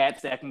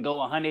Hellcats that can go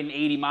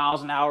 180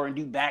 miles an hour and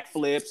do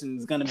backflips and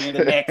is going to be in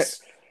the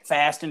next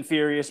Fast and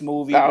Furious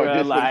movie, I was bro.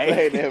 just gonna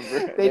say Like that, bro.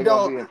 they They're gonna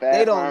don't be in they Fast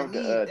Time don't with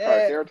need the that.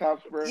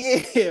 Triceratops, bro.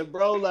 Yeah,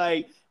 bro.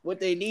 Like what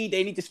they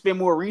need to spend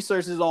more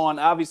resources on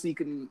obviously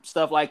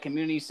stuff like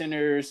community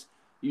centers,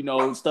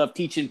 stuff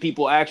teaching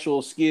people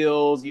actual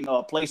skills,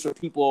 a place for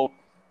people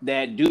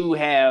that do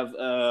have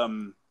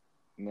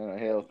Mental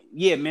health.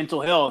 yeah, mental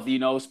health,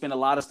 spend a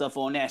lot of stuff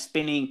on that,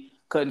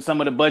 cutting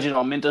some of the budget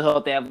on mental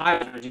health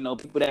advisors,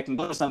 people that can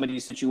go to some of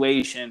these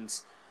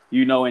situations,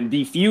 and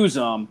defuse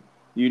them,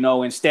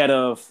 instead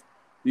of,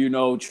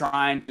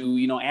 trying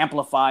to,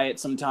 amplify it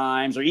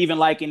sometimes, or even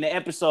like in the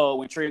episode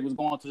when Trig was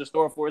going to the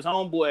store for his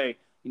homeboy,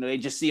 they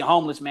just see a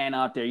homeless man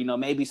out there,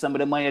 maybe some of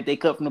the money that they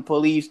cut from the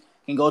police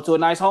can go to a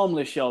nice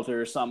homeless shelter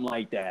or something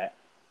like that.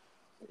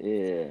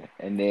 Yeah,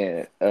 and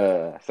then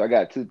so I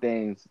got two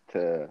things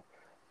to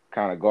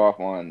kind of go off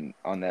on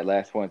that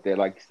last point there.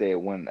 Like you said,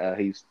 when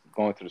he's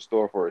going to the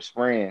store for his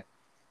friend,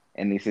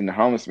 and he seen the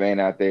homeless man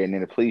out there, and then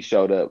the police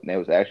showed up, and they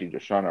was actually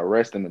just trying to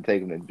arrest him and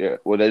take him to jail.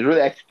 Well, they was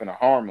really actually going to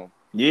harm him.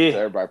 Yeah. So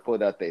everybody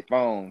pulled out their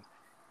phones,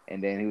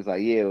 and then he was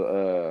like,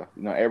 "Yeah,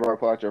 everybody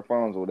pull out your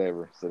phones or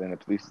whatever." So then the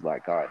police was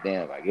like, "God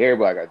damn, like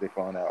everybody got their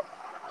phone out."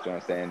 You know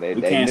what I'm saying?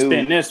 We They can't knew,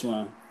 spend this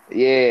one.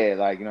 yeah,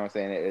 like you know what I'm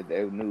saying.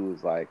 They knew it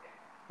was like,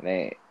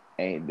 they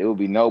ain't there would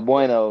be no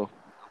bueno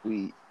if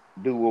we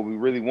do what we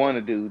really want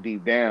to do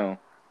deep down,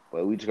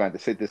 but we just got to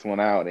sit this one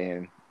out,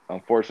 and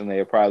unfortunately,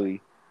 it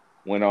probably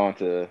went on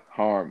to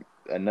harm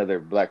another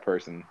black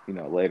person,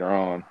 later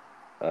on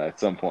at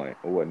some point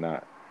or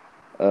whatnot.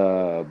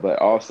 But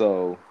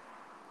also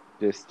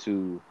just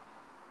to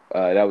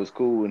that was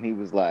cool, and he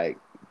was like,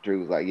 Drew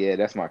was like, yeah,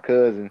 that's my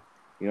cousin.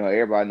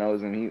 Everybody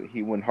knows him.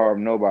 He wouldn't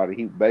harm nobody.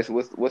 He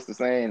basically what's the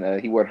saying?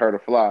 He wouldn't hurt a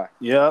fly.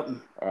 Yep.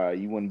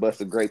 You wouldn't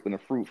bust a grape in a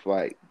fruit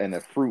fight,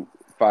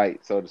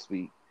 so to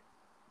speak.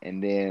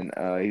 And then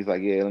he's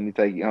like, "Yeah, let me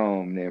take you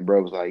home." And then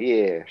bro was like,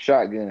 "Yeah,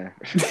 shotgun."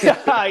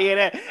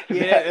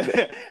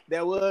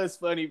 That was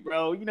funny,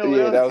 bro. You know what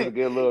Yeah, that else? was a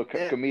good little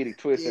That, comedic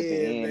twist at the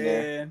yeah, end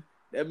there. man.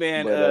 That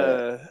man, But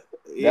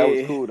that was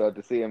yeah. cool though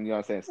to see him. You know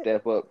what I'm saying?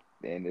 Step up,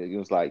 and it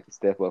was like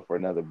step up for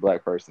another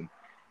black person,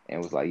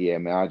 and was like, "Yeah,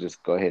 man, I'll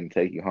just go ahead and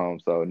take you home,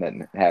 so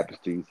nothing happens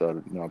to you,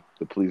 so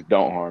the police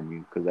don't harm you,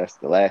 because that's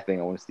the last thing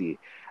I want to see.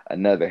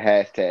 Another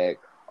hashtag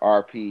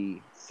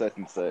RP such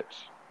and such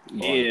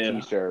on a Yeah.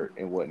 T-shirt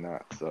and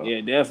whatnot." So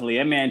Yeah, definitely.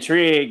 That man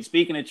Trig,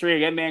 speaking of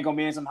Trig, that man gonna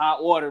be in some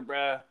hot water,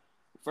 bro.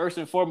 First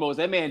and foremost,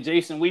 that man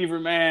Jason Weaver,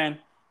 man,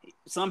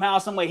 somehow,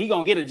 some way, he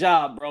gonna get a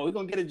job, bro. He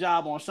gonna get a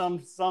job on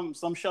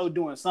some show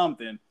doing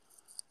something.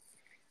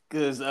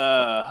 Cause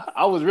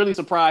I was really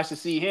surprised to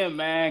see him,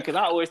 man. Cause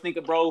I always think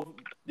of bro,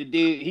 the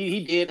dude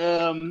he did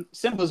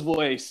Simba's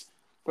voice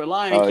for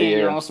Lion oh King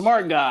yeah, on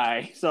Smart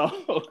Guy. So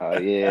oh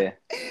yeah.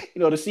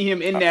 to see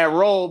him in that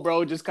role,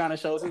 bro, just kind of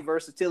shows his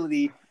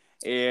versatility.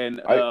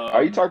 And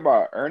Are you talking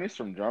about Ernest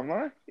from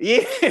Drumline?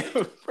 yeah,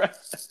 bro.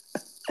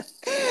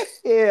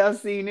 Yeah, I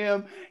seen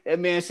him. That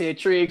man said,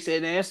 Trig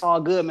said, man, it's all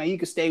good, man. You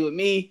can stay with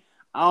me.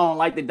 I don't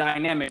like the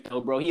dynamic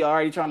though, bro. He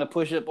already trying to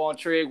push up on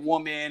Trig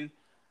Woman.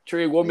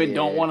 Trig Woman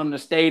don't Yeah, want him to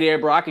stay there,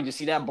 bro. I can just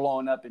see that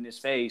blowing up in his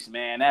face,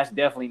 man. That's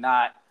definitely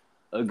not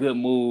a good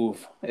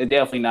move. It's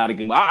definitely not a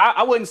good move.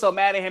 I wasn't so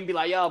mad at him. Be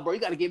like, yo, bro, you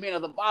got to give me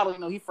another bottle. You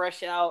know, he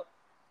fresh out.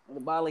 The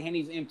bottle of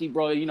Henny's empty,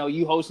 bro. You know,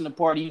 you hosting the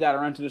party, you got to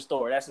run to the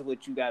store. That's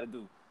what you got to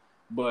do.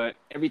 But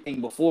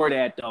everything before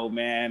that, though,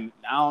 man,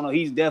 I don't know.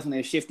 He's definitely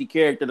a shifty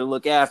character to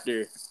look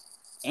after,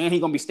 and he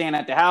gonna be staying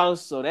at the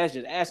house, so that's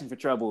just asking for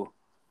trouble.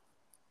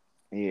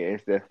 yeah,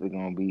 it's definitely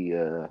gonna be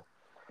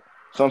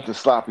something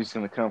sloppy's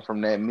gonna come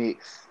from that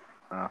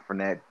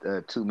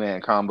 2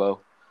 man combo.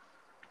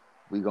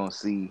 We gonna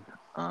see.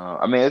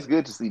 I mean, it's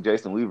good to see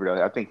Jason Weaver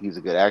though. I think he's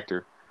a good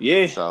actor.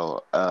 Yeah.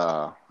 So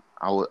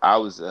I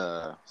was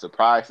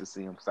surprised to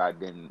see him because I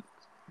didn't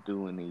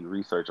do any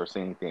research or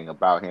see anything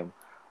about him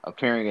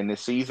appearing in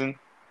this season.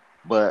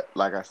 But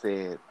like I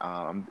said,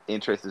 I'm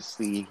interested to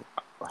see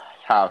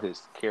how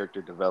his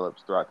character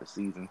develops throughout the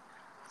season.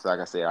 So like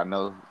I said, I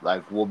know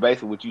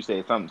basically what you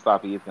said, something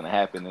sloppy is gonna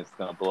happen. It's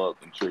gonna blow up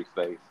in Trig's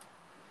face,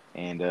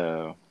 and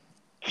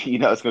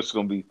it's just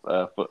gonna be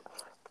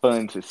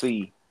fun to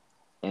see.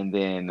 And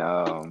then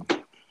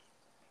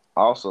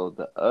also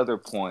the other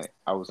point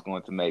I was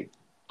going to make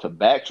to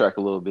backtrack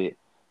a little bit,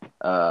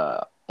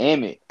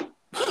 Emmett,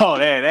 Oh,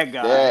 that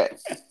guy.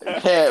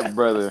 that that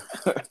brother,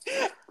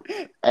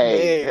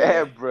 hey, Man.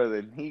 that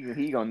brother,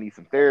 he gonna need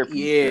some therapy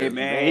Yeah, because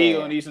man. He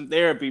gonna man, need some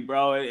therapy,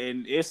 bro.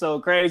 And it's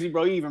so crazy,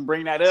 bro. You even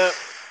bring that up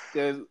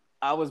because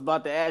I was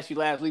about to ask you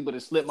last week, but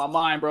it slipped my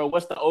mind, bro.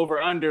 What's the over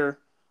under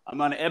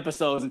amount of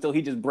episodes until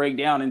he just break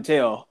down and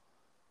tell?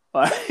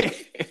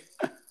 Like,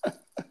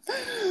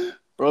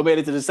 bro made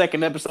it to the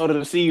second episode of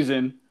the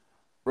season,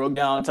 broke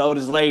down, told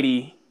his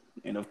lady,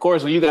 and of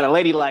course, when you got a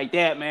lady like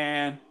that,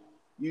 man,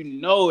 you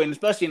know, and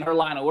especially in her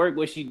line of work,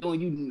 what she doing,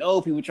 you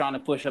know, people trying to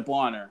push up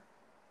on her.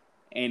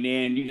 And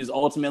then you just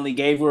ultimately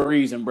gave her a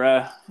reason,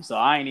 bruh. So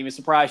I ain't even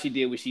surprised she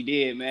did what she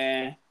did,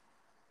 man.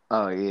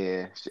 oh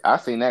yeah, I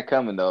seen that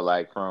coming though.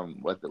 Like from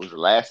what was the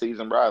last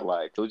season, bro.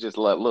 Like it was just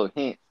like little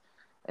hints,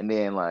 and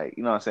then like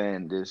you know what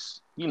I'm saying,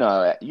 just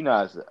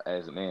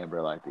as a man,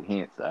 bro, like the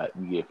hints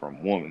you get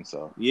from women,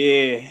 so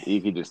Yeah.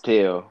 you could just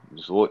tell,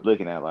 just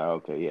looking at like,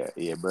 okay,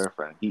 yeah, bro,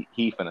 friend, he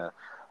finna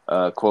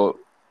quote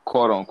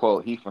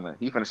unquote, he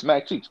finna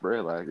smack cheeks,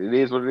 bro. Like it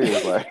is what it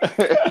is.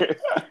 Like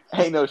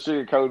ain't no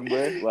sugarcoating,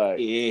 bro. Like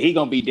Yeah, he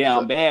gonna be so,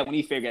 down bad when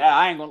he figured out.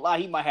 I ain't gonna lie,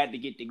 he might have to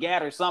get the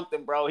gat or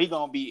something, bro. He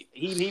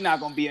not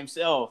gonna be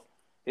himself.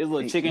 His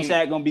little chicken he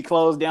shack gonna be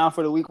closed down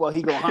for the week while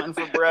he go hunting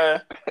for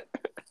bruh.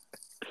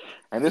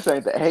 and this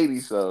ain't the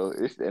 '80s, so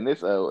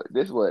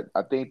this what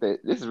I think that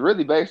this is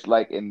really based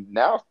like in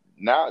now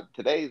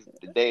today's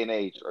the day and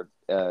age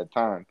or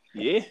time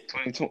Yeah.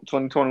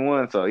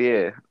 2021. So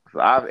yeah, so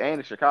I and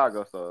in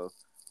Chicago, so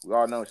we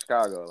all know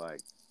Chicago.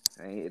 Like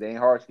it ain't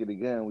hard to get a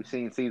gun. We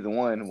seen season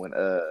one when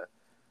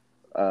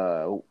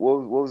what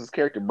was his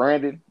character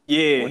Brandon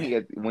Yeah.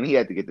 when he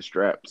had to get the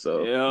strap.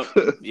 So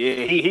Yep. Yeah,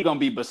 he gonna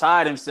be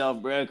beside himself,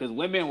 bruh, because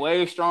women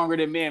way stronger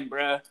than men,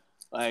 bruh.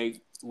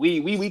 Like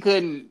we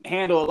couldn't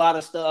handle a lot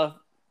of stuff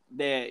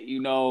that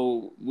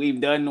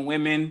we've done to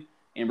women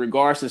in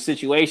regards to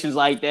situations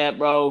like that,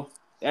 bro.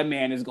 That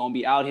man is gonna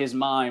be out his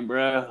mind,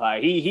 bruh.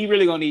 Like he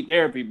really gonna need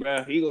therapy,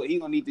 bruh. He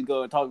gonna need to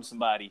go and talk to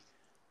somebody,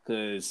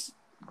 cause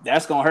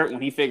that's gonna hurt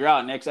when he figure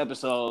out next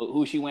episode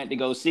who she went to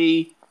go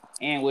see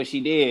and what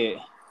she did.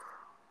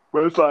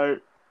 but it's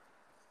like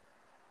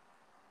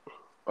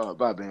oh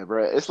my bad,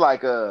 bro. It's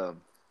like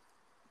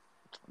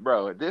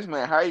bro, this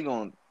man how you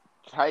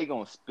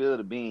gonna spill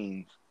the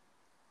beans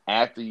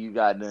after you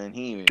got done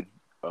hearing,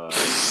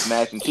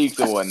 smashing cheeks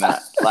and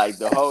whatnot. Like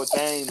the whole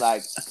thing,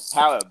 like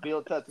how it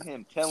built up to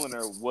him telling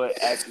her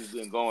what actually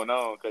been going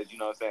on. Because you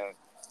know what I'm saying,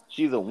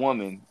 she's a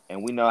woman,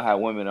 and we know how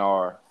women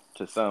are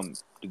to some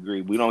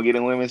degree. We don't get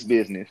in women's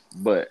business,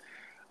 but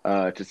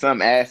to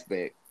some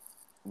aspect,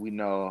 we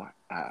know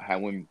how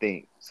women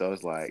think. So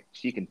it's like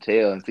she can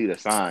tell and see the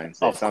signs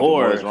that Of something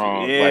was course,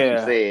 wrong, like you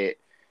yeah. said,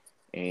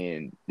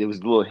 and there was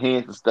little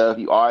hints and stuff.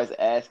 You always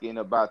asking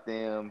about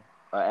them,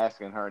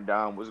 asking her and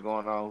Dom what's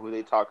going on, who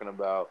they talking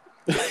about.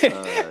 You That's know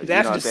what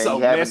I'm just saying? so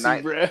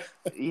messy, bro.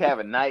 You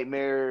having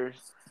nightmares.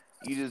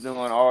 You just doing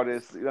all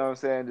this. You know what I'm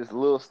saying? Just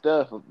little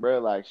stuff, bro.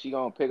 Like she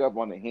gonna pick up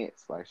on the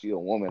hints. Like she a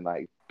woman.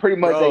 Like pretty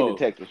much they bro,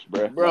 detectives,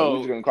 bro. Like we just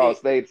bro. gonna call a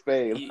spade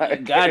spade. You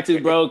got to,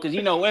 Like bro, because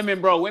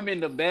women, bro, women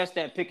the best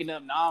at picking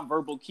up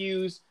nonverbal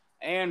cues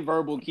and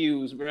verbal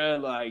cues, bro.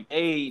 Like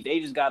they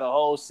just got a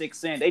whole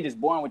sixth sense. They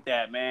just born with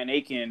that, man.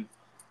 They can,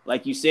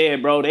 like you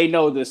said, bro. They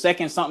know the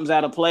second something's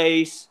out of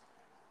place.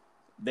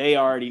 They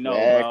already know,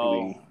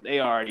 bro. exactly. They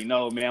already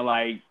know, man.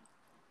 Like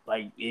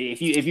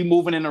if you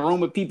moving in a room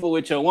with people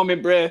with your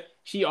woman, bruh,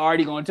 she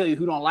already gonna tell you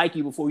who don't like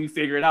you before you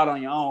figure it out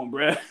on your own,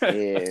 bruh.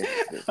 Yeah,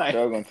 the Like,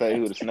 show gonna tell you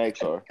who the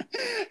snakes are.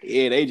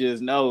 yeah, they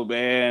just know,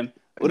 man.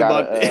 What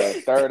Got about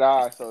a third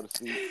eye, so to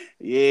speak.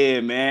 yeah,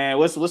 man?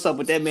 What's up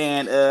with that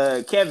man,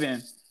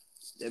 Kevin?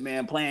 That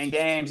man playing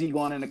games. He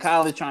going into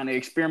college trying to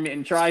experiment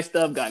and try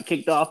stuff. Got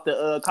kicked off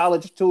the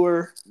college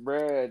tour.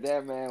 Bruh,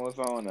 that man was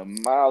on a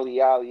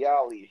Molly Ollie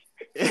Ollie.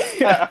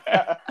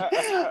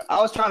 I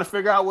was trying to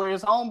figure out where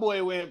his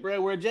homeboy went,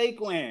 bro. Where Jake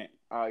went.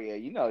 Oh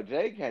yeah,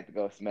 Jake had to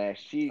go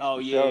smash cheeks Oh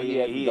for yeah, sure. He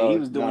yeah, had to he go,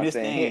 was doing what I'm his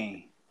saying?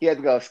 thing. He had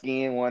to go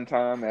skiing one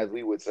time, as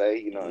we would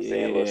say, what I'm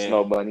saying, little Yeah.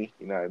 snow bunny,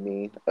 you know what I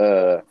mean?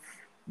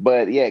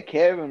 But yeah,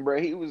 Kevin, bro,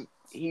 he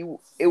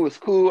it was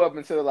cool up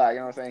until, like,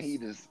 what I'm saying, he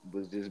just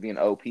was just being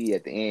OP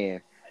at the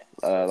end.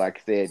 Like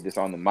I said, just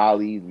on the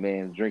Molly's,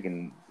 man,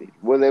 drinking,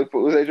 was they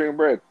drinking,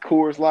 bro?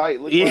 Coors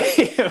Light, looks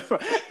like. Yeah,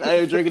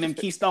 I was drinking them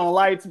Keystone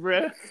Lights,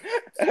 bro.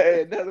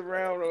 Hey, another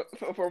round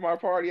for my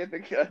party at the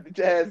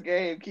Jazz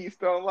game,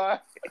 Keystone Light.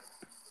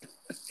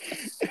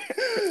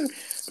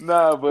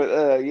 No,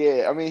 but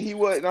yeah, I mean, he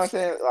was, you know what I'm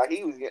saying? Like,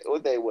 he was,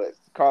 what,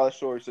 college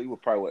short, so he was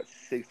probably,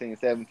 16,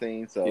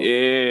 17. So, I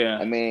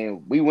Yeah.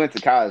 mean, we went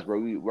to college, bro.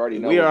 We already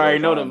know We what already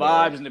goes know the on there.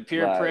 vibes and the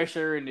peer Like,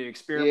 pressure and the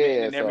experimenting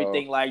yeah, and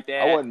everything so like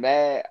I that. wasn't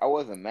mad. I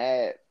wasn't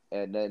mad.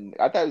 And then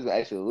I thought he was going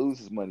to actually lose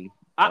his money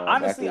I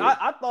honestly, after.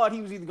 I thought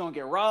he was either gonna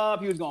get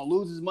robbed, he was gonna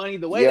lose his money.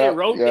 The way they Yep,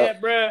 wrote yep.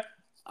 that, bro,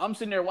 I'm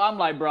sitting there. I'm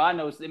like, bro, I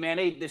know, man.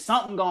 There's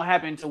something gonna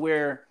happen to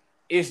where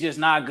it's just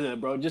not good,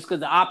 bro. Just because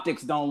the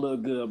optics don't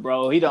look good,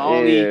 bro. He the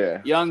only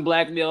Yeah. young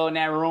black male in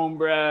that room,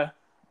 bro.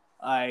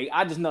 Like,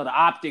 I just know the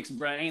optics,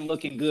 bro, ain't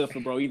looking good for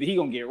bro. Either he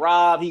gonna get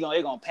robbed, they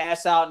gonna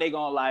pass out, they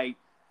gonna like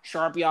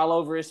Sharpie all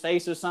over his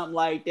face or something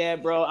like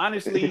that, bro.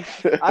 Honestly,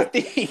 I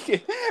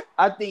think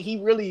I think he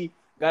really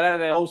got out of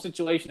that whole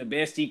situation the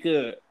best he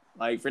could.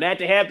 Like, for that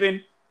to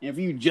happen, and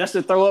for you just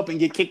to throw up and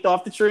get kicked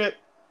off the trip,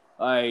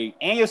 like,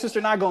 and your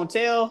sister not gonna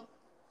tell,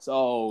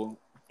 so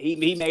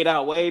he made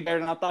out way better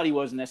than I thought he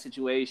was in that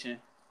situation.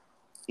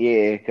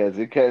 Yeah, because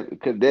it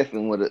could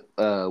definitely would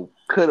have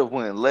could have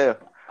went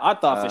left. I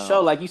thought for sure,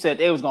 Um, like you said,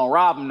 they was gonna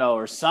rob him though,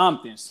 or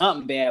something.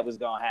 Something bad was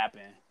gonna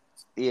happen.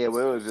 Yeah, but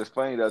it was just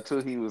funny though too.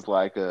 He was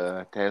like,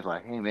 Dad's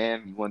like, hey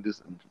man, you want to do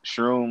some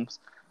shrooms,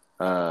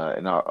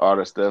 and all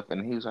that stuff.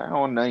 And he was like, I don't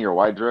want none of your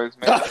white drugs,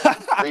 man.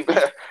 Leave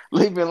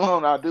leave me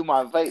alone. I'll do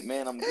my vape,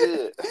 man. I'm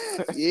good.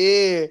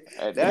 Yeah,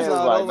 And that's Dan was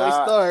how it like, always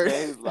nah. starts.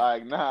 Then he was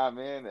like, nah,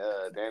 man.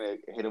 Then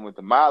it hit him with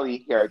the Molly.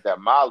 He heard that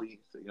Molly.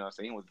 So, what I'm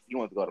saying, he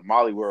wanted to go to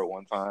Molly World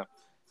one time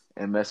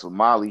and mess with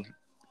Molly.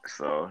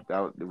 So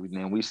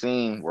then we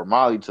seen where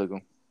Molly took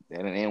him.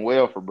 And it ain't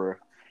well for bro.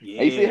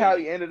 And you see how Yeah.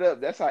 he ended up.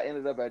 That's how I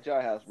ended up at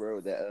your house, bro.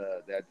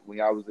 That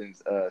when I was in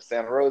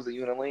Santa Rosa,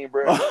 you and Lean,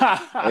 bro.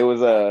 It was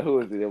who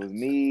was it? It was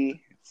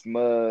me,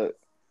 Smug,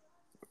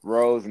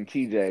 Rose, and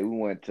TJ. We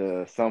went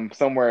to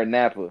somewhere in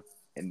Napa,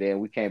 and then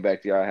we came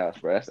back to your house,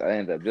 bro. I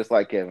ended up just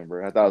like Kevin,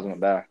 bro. I thought I was gonna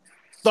die.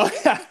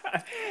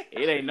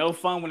 It ain't no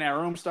fun when that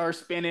room starts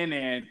spinning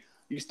and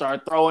you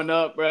start throwing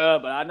up, bro.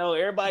 But I know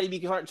everybody be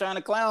trying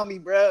to clown me,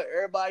 bro.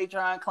 Everybody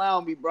trying to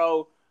clown me,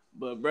 bro.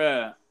 But,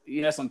 bro,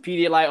 you have some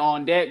Pedialyte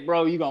on deck,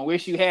 bro. You gonna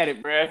wish you had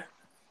it, bro.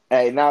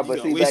 Hey, nah, You but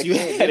gonna see, wish back you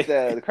then, had this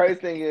it. the crazy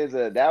thing is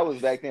that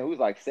was back then. We was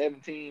like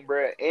 17,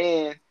 bro,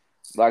 and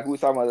like we was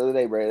talking about the other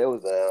day, bro. There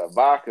was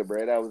vodka,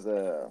 bro. That was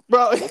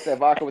Bro, what's that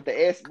vodka with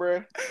the S,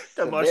 bro?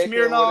 talking about Sadeka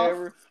or Smirnoff.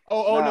 whatever.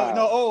 Oh no, no,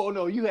 Nah,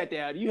 no, you had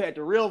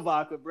the real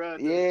vodka, bro.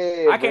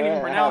 yeah, I can't even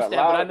bro. I had pronounce a that,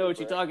 but lot I of know it, what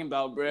you're bro. talking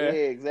about, bro. Yeah,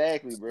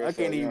 exactly, bro. I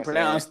So can't you know even what I'm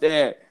saying. pronounce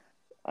that.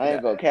 I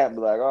ain't gonna cap and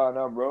be like, oh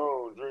no, bro,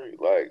 I don't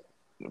drink. Like,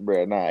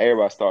 bro, nah.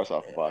 Everybody starts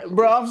off with vodka, Bro,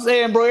 bro. I'm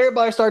saying, bro,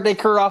 everybody start their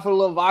cur off with a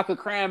little vodka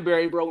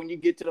cranberry, bro, when you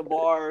get to the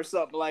bar or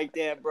something like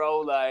that,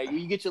 bro. Like,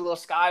 you get your little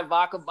Sky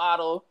vodka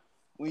bottle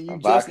when you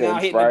just Vodka now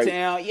and hitting the Sprite.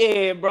 town.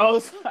 Yeah, bro.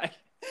 It's like,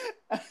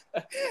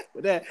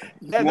 but that's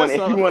If you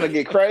so, want to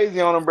get crazy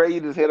on them, bro,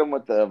 you just hit them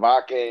with the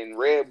vodka and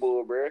Red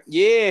Bull, bro.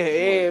 yeah,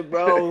 You want yeah,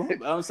 bro.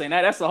 I'm saying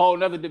that's a whole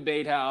nother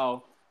debate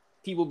how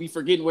people be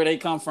forgetting where they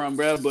come from,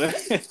 bro.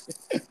 But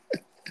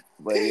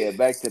But yeah,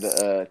 back to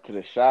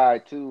the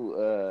shy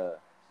too.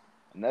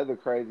 Another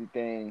crazy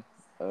thing,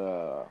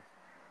 uh,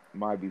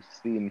 might be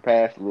speeding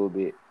past a little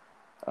bit.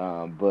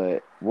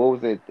 But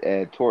what was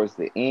it towards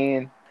the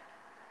end?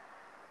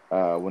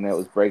 When that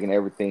was breaking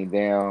everything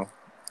down.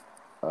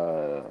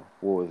 What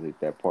was it?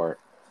 That part.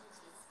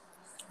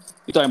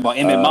 you talking about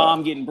Emmett Uh,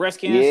 mom getting breast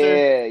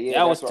cancer? yeah,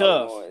 That that's was where I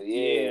was tough. going.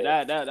 Yeah,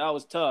 Yeah, that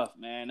was tough,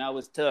 man. That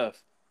was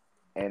tough.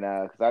 and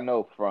because I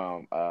know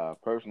from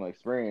personal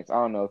experience, I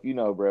don't know if you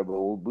know, bro, but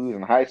when we was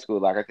in high school,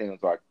 like I think it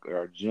was like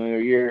our junior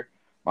year,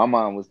 my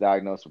mom was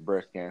diagnosed with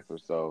breast cancer.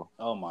 So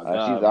Oh my she's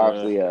god, bro.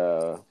 obviously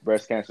a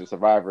breast cancer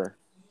survivor.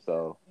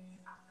 So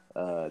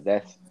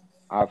that's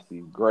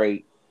obviously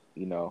great,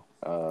 you know.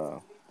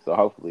 So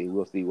hopefully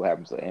we'll see what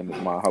happens to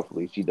Emmett's mom.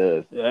 Hopefully she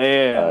does.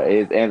 Yeah.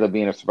 It ends up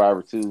being a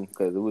survivor too,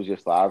 because it was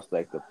just obviously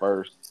like the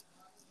first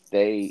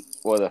stage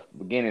or the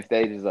beginning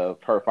stages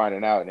of her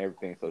finding out and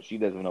everything. So she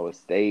doesn't know what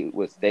stage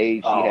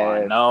she Oh, I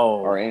has or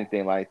know.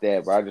 anything like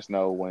that. But I just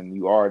know when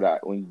you are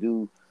that when you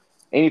do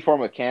any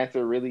form of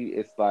cancer, really,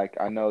 it's like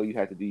I know you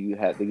have to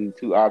do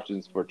two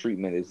options for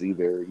treatment. Is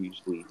either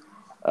usually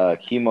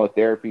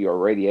chemotherapy or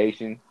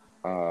radiation.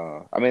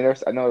 I mean,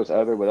 I know there's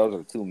other, but those are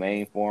the two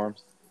main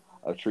forms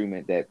of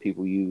treatment that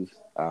people use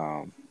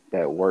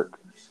that work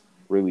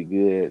really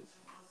good.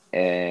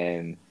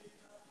 And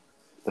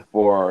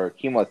for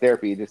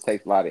chemotherapy, it just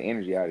takes a lot of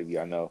energy out of you.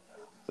 I know.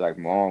 So like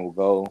my mom will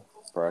go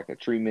for like a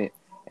treatment,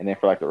 and then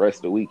for like the rest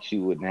of the week, she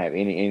wouldn't have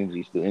any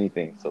energy to do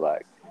anything. So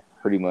like,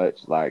 pretty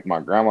much like my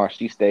grandma,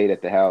 she stayed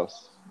at the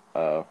house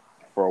uh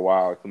for a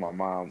while till my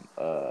mom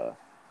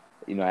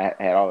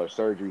had all her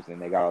surgeries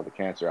and they got all the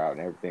cancer out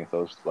and everything.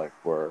 So it's like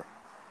for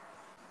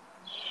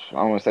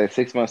I want to say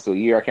 6 months to a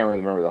year. I can't really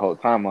remember the whole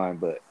timeline,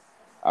 but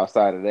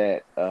outside of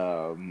that,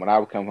 when I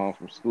would come home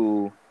from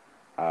school,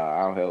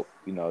 I'll help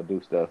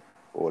do stuff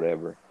or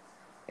whatever.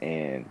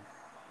 And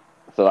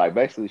so like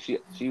basically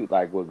she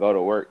like would go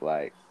to work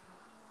like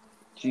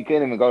she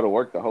couldn't even go to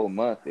work the whole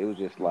month. It was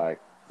just like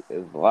it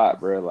was a lot,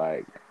 bro.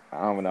 Like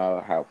I don't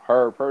know how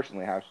her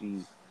personally how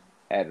she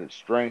had the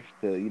strength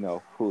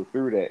to pull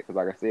through that because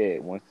like I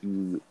said, once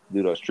you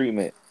do those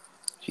treatments,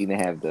 she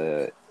didn't have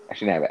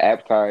an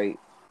appetite.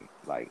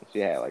 Like she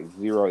had like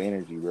zero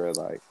energy, bro.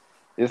 Like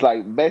it's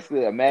like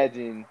basically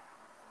imagine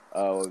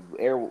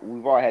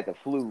we've all had the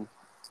flu,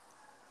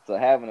 so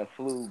having a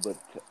flu, but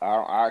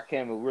I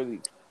can't really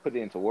put it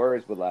into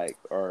words, but like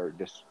or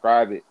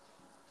describe it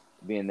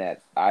being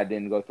that I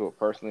didn't go through it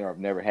personally or I've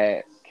never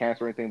had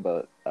cancer or anything,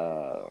 but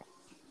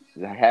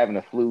having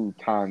a flu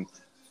times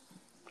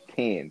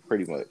 10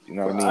 pretty much. You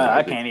know what Bro, I mean? I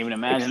Like just can't even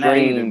imagine that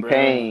either, extreme bro.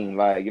 pain,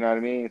 like you know what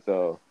I mean?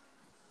 So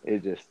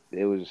it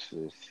was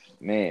just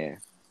man.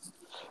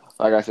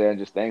 Like I said, I'm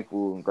just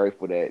thankful and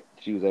grateful that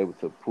she was able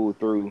to pull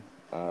through.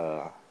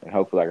 And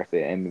hopefully, like I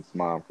said, Emmett's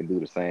mom can do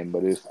the same.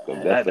 But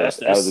that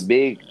was a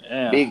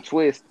yeah, big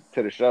twist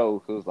to the show.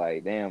 Cause it was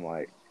like, damn,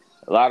 like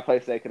a lot of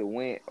places they could have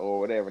went or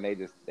whatever,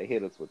 and they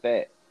hit us with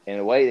that. And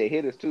the way they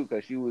hit us too,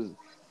 cause she was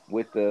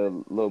with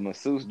the little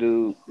masseuse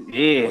dude or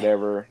yeah,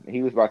 whatever.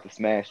 He was about to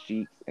smash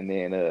cheeks, and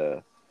then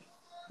what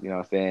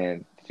I'm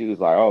saying, she was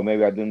like, oh,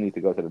 maybe I do need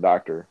to go to the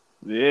doctor.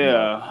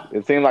 yeah.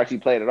 It seemed like she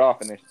played it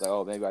off, and then she's like,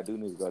 "Oh, maybe I do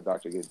need to go to the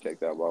doctor get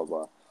checked out, blah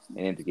blah."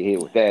 And then to get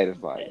hit with that,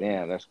 it's like,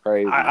 damn, that's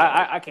crazy. Like,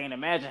 I can't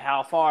imagine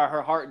how far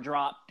her heart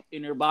dropped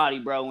in her body,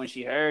 bro, when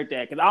she heard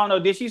that. Because I don't know,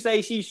 did she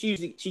say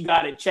she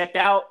got it checked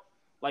out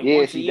like yeah,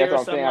 once a she. year That's or what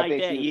I'm something saying. I like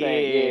think she that? was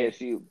saying, yeah, Yeah,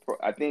 she.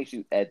 I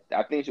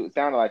think she was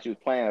sounding like she was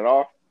playing it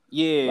off,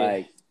 yeah,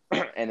 like,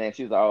 and then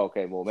she was like, "Oh,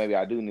 okay, well, maybe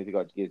I do need to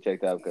go get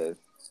checked out because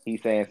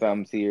he's saying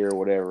something's here or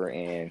whatever,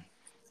 and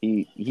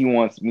he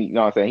wants me. You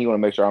know what I'm saying? He want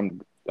to make sure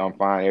I'm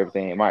fine.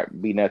 Everything. It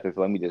might be nothing,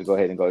 so let me just go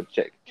ahead and go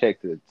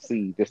check to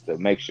see just to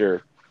make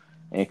sure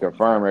and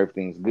confirm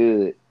everything's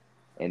good."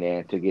 And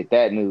then to get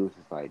that news,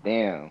 it's like,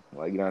 damn,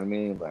 like you know what I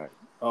mean? Like,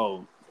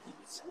 oh,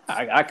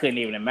 I couldn't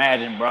even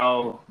imagine,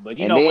 bro. But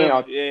and then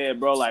women, yeah,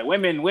 bro, like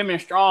women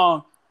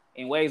strong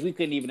in ways we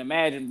couldn't even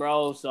imagine,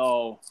 bro.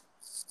 So,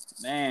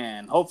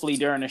 man, hopefully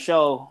during the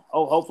show,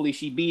 hopefully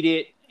she beat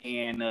it,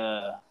 and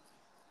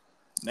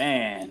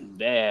man,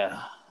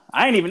 yeah,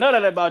 I didn't even know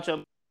that about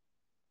you.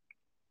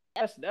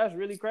 That's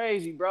really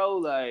crazy, bro.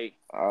 Like,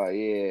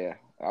 yeah,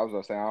 I was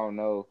gonna say I don't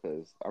know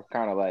because I'm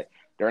kind of like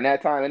during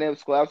that time, and it was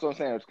that's what I'm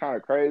saying. It was kind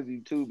of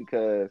crazy too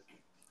because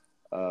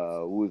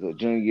we was a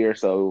junior year,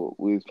 so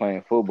we was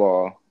playing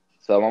football.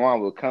 So my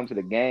mom would come to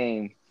the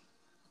game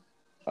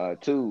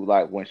too,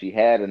 like when she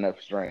had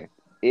enough strength,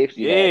 if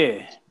she had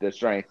yeah, the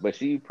strength. But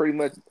she pretty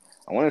much,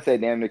 I want to say,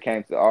 damn near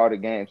came to all the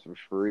games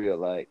for real.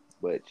 Like,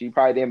 but she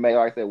probably didn't make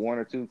like I said one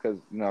or two because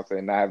what I'm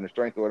saying, not having the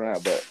strength or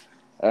whatnot. But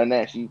other than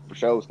that, she for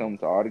sure was coming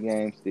to all the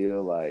games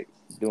still, like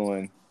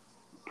doing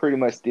pretty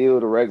much still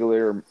the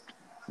regular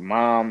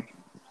mom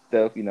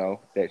stuff,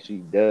 that she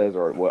does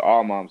or what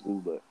all moms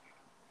do. But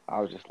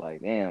I was just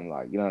like, damn,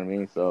 like you know what I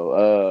mean.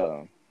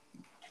 So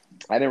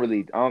I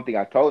don't think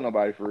I told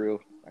nobody for real.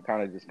 I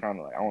kind of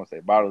like I won't say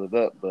bottled it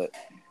up, but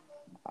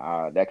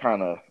that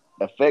kind of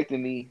affected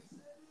me.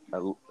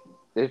 Uh,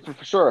 it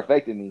for sure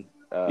affected me.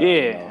 yeah,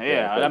 Saying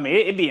yeah. I because mean,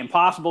 it'd be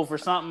impossible for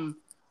something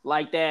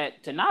like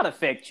that to not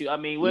affect you. I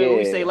mean, what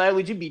we say, yeah, like,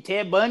 would you be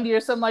Ted Bundy or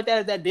something like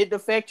that? If that did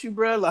affect you,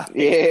 bro. Like,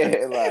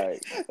 yeah,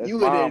 like that's you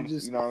would have mom's. You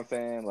just, know what I'm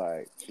saying?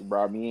 Like she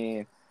brought me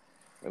in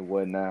and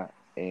whatnot,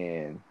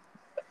 and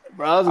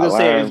bro. I was I gonna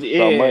say, learned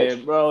so yeah,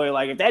 much. bro.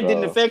 Like, if that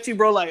didn't So affect you,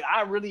 bro, like,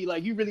 I really,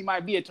 like, you really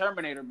might be a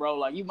Terminator, bro.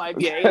 Like, you might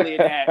be an alien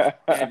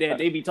that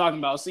they be talking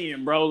about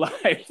seeing, bro.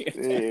 Like,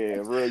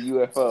 yeah, real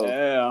UFO.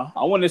 yeah,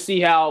 I want to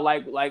see how,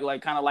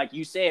 kind of like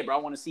you said, bro.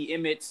 I want to see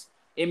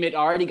Emmett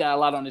already got a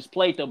lot on his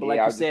plate though, but Yeah, like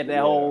I you was just said, that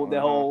yeah,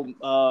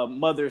 whole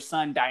mother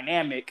son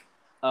dynamic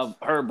of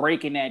her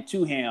breaking that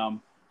to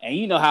him, and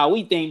you know how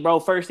we think, bro.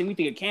 First thing we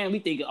think of Cannon, we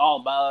think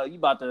all about you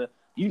about to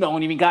you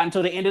don't even got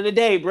until the end of the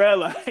day, bro.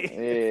 Like,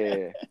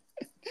 yeah.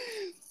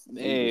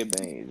 You just man,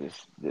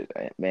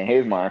 think man,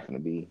 his mind gonna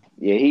be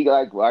yeah. He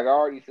like I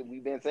already said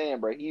we've been saying,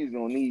 bro. He's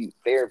gonna need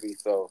therapy,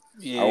 so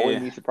I wouldn't yeah,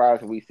 be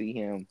surprised if we see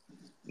him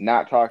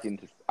not talking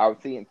to. I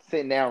would see him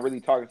sitting down,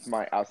 really talking to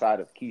somebody outside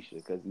of Keisha,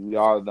 because we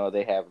all know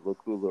they have a little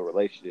cool little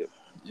relationship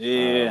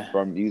yeah,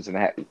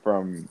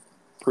 from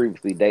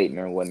previously dating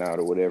or whatnot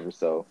or whatever.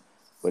 So,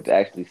 but to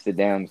actually sit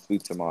down and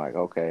speak to him, like,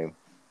 okay,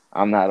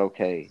 I'm not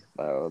okay.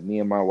 Me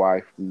and my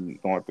wife, we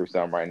going through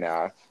something right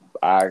now.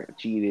 I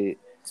cheated.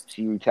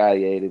 she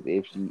retaliated.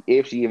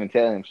 If she even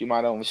tell him, she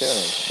might not even tell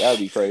him. That would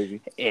be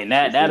crazy And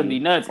to that'll be see.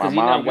 nuts My because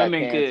mom got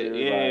women could, cancer, like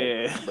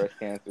yeah, breast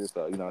cancer,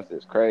 so it's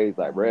just crazy.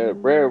 Like, bro,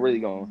 really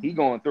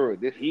going through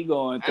it. This he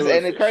going through it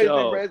and the for crazy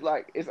thing, bro, sure. is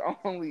like it's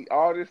only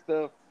all this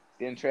stuff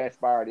didn't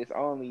transpire. It's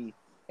only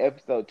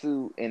episode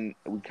 2, and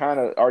we kind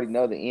of already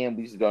know the end.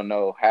 We just don't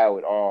know how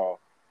it all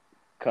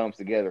comes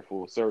together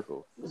full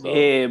circle. So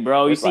Yeah,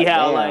 bro. You it's see like,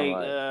 how damn, like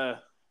like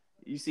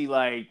you see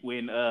like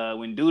when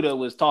Duda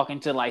was talking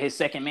to like his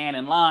second man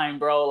in line,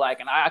 bro. Like,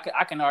 and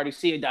I can already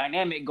see a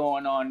dynamic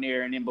going on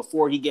there. And then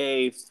before he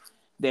gave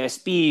that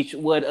speech,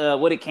 what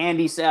did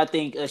Candy say? I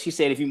think she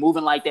said if you're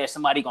moving like that,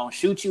 somebody gonna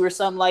shoot you or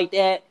something like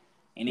that.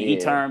 And then he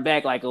yeah, turned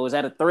back like, oh, was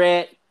that a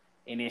threat?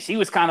 And then she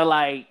was kind of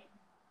like,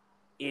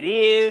 it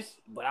is,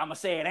 but I'm gonna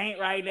say it ain't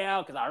right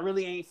now because I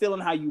really ain't feeling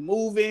how you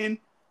moving.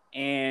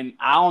 And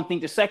I don't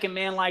think the second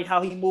man liked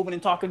how he moving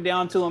and talking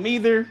down to him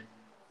either.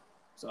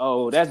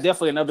 So that's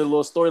definitely another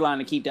little storyline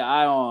to keep the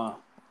eye on.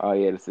 oh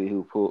yeah, to see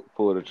who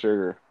pull the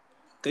trigger.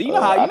 Cause you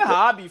know how I th-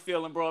 I be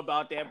feeling, bro,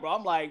 about that, bro.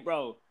 I'm like,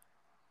 bro,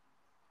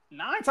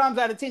 9 times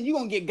out of 10, you're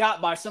gonna get got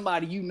by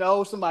somebody you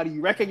know, somebody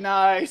you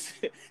recognize,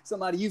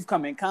 somebody you've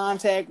come in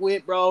contact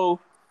with, bro.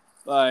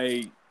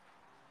 Like,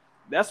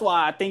 that's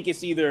why I think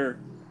it's either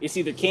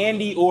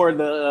Candy or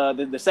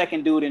the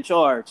second dude in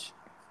charge,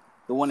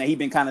 the one that he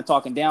been kind of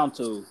talking down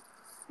to.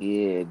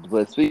 yeah,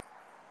 but speak.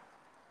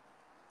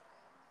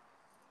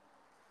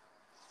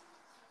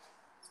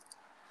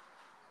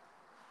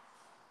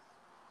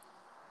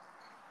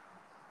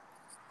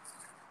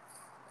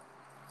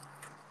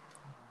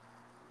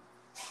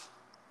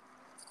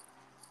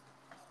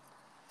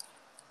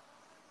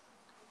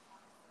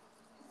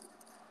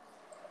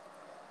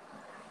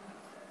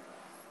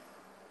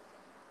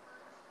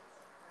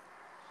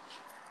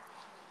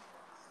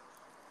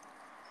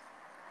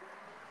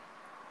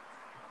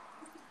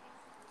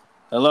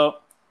 Hello.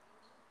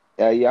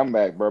 Yeah, I'm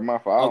back, bro. My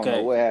fault. I don't know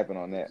Okay. what happened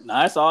on that.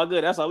 Nah, that's all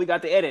good. That's all we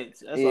got to edit.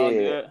 That's all Yeah.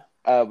 good.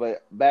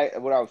 But back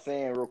what I was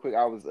saying real quick,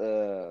 I was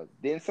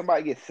didn't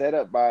somebody get set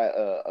up by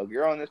a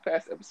girl in this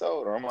past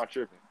episode, or am I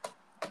tripping?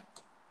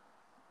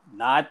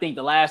 Nah, I think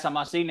the last time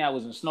I seen that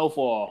was in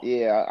Snowfall.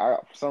 Yeah, I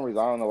for some reason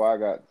I don't know why I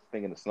got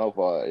thinking of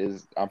Snowfall.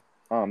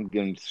 I'm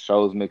getting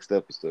shows mixed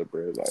up and stuff,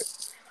 bro. Like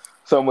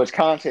so much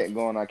content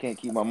going, I can't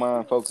keep my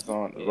mind focused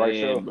on the right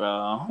Yeah, show.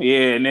 bro.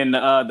 Yeah, and then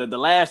the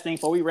last thing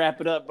before we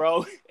wrap it up,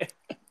 bro,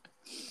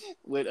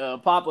 with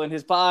Papa and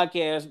his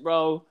podcast,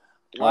 bro.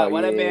 Oh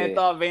Why that man yeah.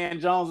 thought Van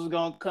Jones was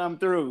gonna come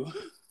through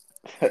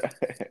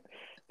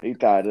He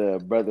thought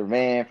brother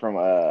Van from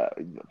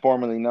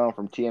formerly known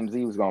from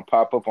TMZ was gonna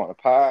pop up on the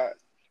pod.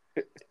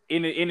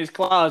 in his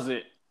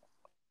closet.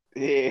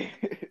 Yeah.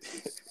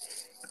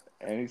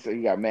 And he said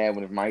he got mad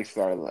when his mic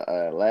started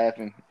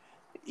laughing.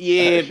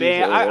 Yeah, She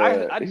man.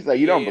 said, he's like,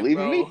 you don't Yeah, believe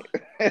in me?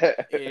 bro.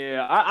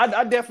 Yeah,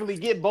 I definitely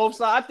get both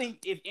sides. I think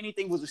if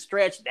anything was a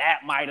stretch,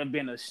 that might have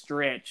been a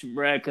stretch,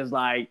 bro. Because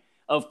like,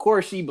 of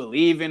course she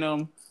believe in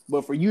him,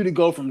 but for you to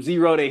go from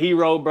zero to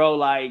hero, bro,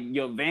 like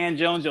your Van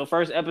Jones, your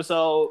first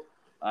episode,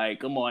 like,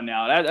 come on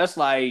now, that's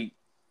like,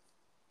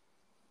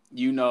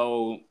 you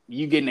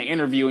getting an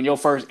interview and your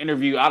first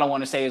interview. I don't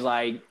want to say is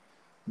like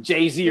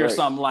Jay-Z or Drake.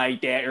 something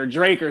like that, or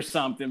Drake or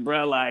something,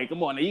 bro. Like,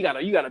 come on, now, you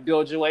gotta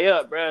build your way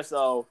up, bro.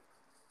 So,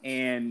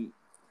 and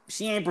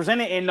she ain't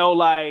presented in no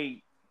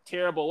like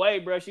terrible way,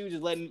 bro. She was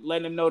just letting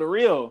them know the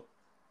real.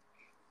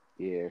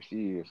 Yeah,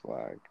 she is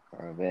like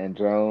Van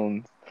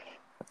Jones.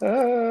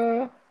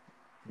 Uh,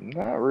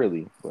 not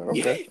really, but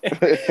okay.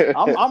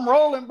 I'm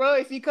rolling, bro.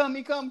 If he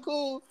come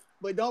cool,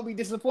 but don't be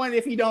disappointed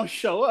if he don't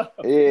show up.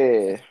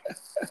 Yeah,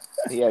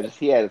 he had his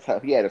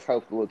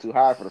hopes a little too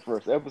high for the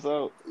first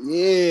episode.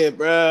 Yeah,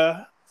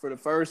 bro. For the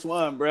first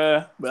one,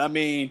 bro. But I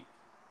mean,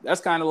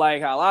 that's kind of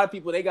like how a lot of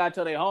people they got to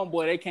tell their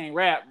homeboy they can't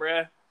rap,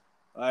 bro.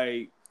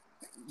 Like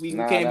we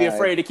Nah, can't be nah,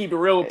 afraid to keep it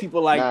real with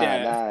people like nah,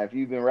 that. nah. If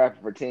you've been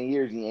rapping for 10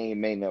 years, and you ain't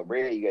made no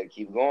bread. You got to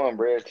keep going,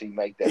 bread, till you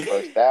make that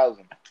first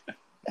 1,000.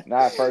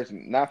 Not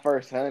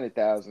first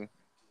 100,000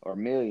 or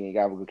million. You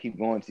got to keep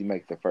going till you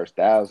make the first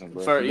 1,000,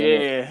 bro. If For you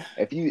been yeah.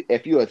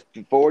 if you a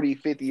 40,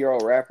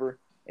 50-year-old rapper,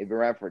 if been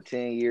rapping for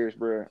 10 years,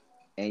 bro,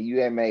 and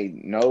you have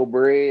made no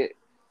bread,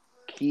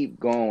 keep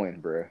going,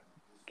 bro.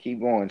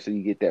 Keep going until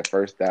you get that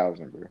first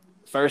 1,000, bro.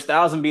 First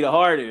 1,000 be the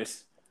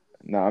hardest.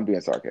 No, I'm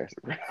being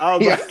sarcastic, bro. I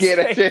was You about gotta to get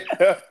that say,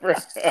 shit up, bro.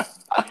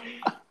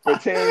 For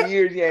 10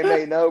 years, you ain't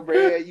made no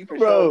bread. You for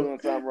sure bro, doing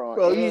something wrong,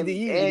 bro, and you need to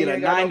get you a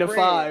ain't got nine no to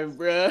friends. five,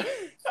 bro.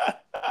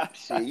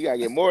 Shit, you gotta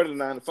get more than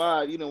 9 to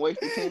 5. You done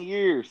wasted 10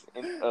 years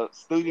in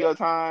studio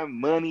time,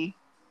 money.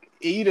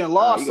 You done Nah,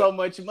 lost so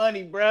much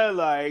money, bro.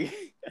 Like,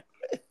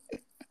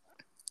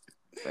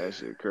 that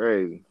shit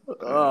crazy.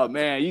 oh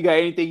man, you got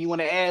anything you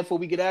want to add before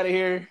we get out of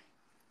here?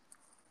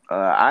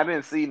 I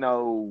didn't see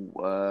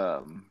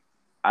no.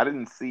 I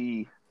didn't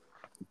see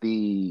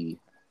the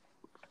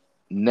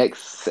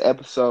next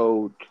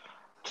episode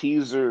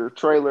teaser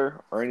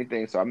trailer or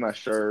anything, so I'm not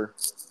sure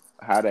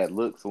how that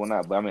looks or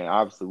not. But I mean,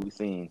 obviously we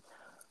seen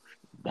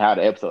how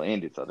the episode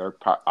ended, so they're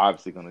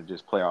obviously going to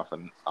just play off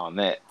on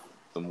that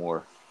some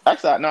more.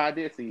 Actually, no, I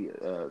did see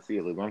it.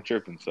 I'm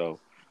tripping. So,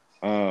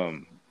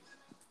 um,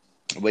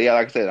 but yeah,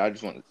 like I said, I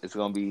just want it's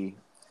gonna be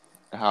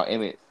how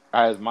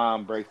his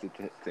mom breaks it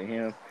to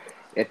him.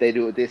 If they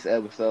do it this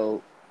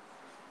episode,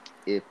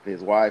 if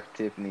his wife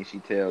Tiffany, she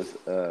tells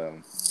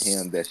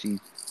him that she,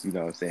 you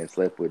know what I'm saying,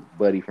 slept with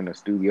Buddy from the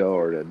studio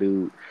or the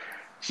dude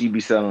she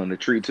be selling the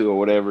tree to or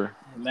whatever.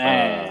 Uh,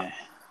 Man.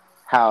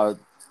 how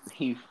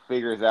he dude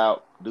figures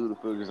out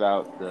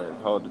the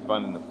whole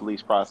defunding the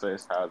police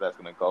process, how that's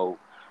gonna go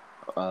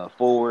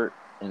forward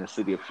in the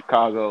city of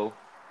Chicago.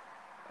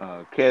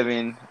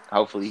 Kevin,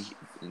 hopefully,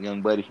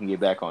 young buddy can get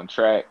back on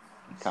track.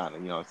 He kind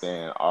of, you know what I'm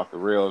saying, off the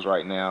rails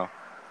right now.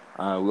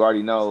 We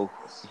already know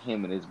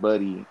him and his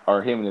buddy,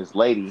 or him and his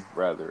lady,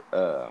 rather,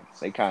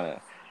 they kind of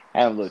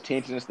have a little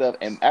tension and stuff.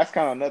 And that's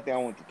kind of another thing I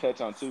want to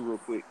touch on, too, real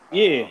quick,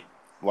 Yeah.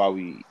 while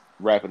we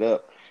wrap it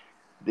up.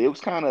 It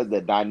was kind of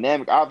the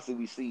dynamic. Obviously,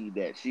 we see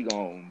that she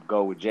going to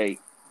go with Jake,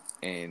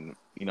 and,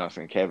 you know what I'm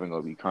saying, Kevin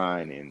going to be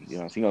crying, and, you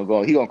know, he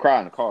going to cry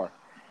in the car.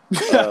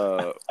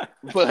 Uh,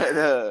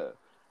 but,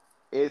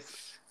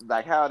 it's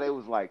like how they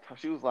was like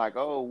she was like,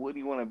 "Oh, what do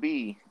you want to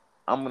be?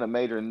 I'm gonna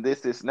major in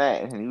this, and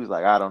that." And he was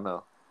like, "I don't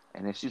know."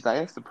 And then she's like,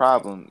 "That's the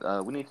problem.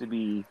 We need to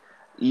be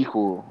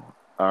equal,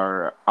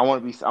 or I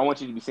want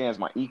you to be seen as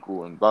my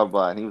equal, and blah blah."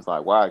 Blah. And he was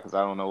like, "Why? Because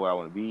I don't know what I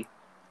want to be."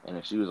 And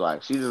then she was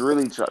like, "She's just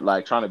really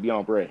like trying to be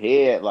on Brett's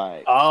head,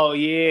 like." Oh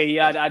yeah,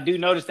 yeah. And I do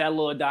notice that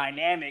little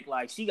dynamic.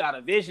 Like she got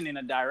a vision and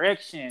a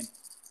direction,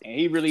 and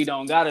he really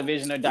don't got a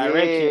vision or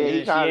direction. yeah, he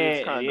Just kind of just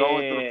yeah, kind of going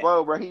through the yeah,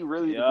 flow, bro. He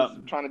really yep,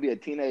 just trying to be a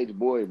teenage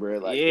boy, bro.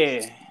 Like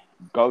just yeah,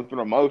 go through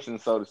the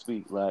motions, so to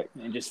speak. Like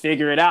and just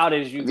figure it out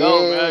as you go,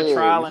 bro. yeah,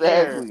 Trial and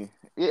error. exactly.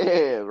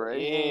 Yeah, right.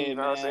 He ain't, Yeah, you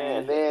know what I'm saying?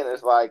 And man. then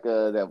it's like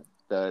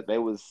they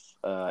was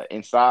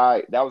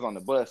inside. That was on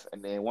the bus,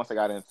 and then once they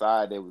got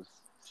inside, they was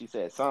she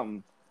said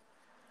something,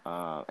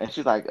 and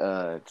she's like,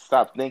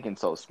 stop thinking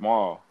so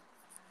small.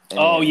 And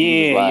Oh then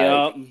he was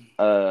yeah, like,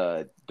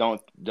 yup.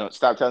 don't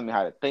stop telling me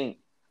how to think.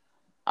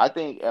 I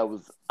think it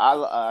was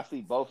I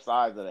see both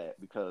sides of that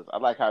because I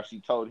like how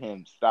she told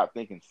him stop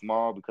thinking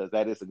small because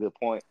that is a good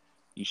point.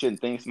 You shouldn't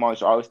think small. You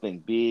should always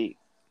think big,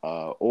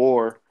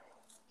 or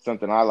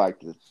something I like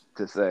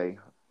to say.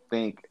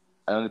 Think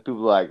other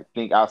people like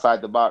think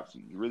outside the box.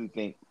 You really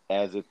think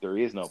as if there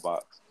is no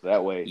box. So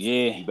that way,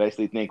 Yeah, you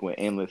basically think with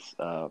endless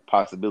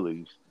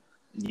possibilities.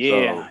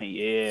 yeah, So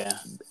yeah,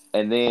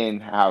 and then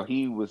how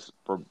he was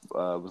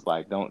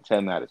like, "Don't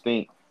tell me how to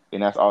think,"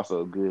 and that's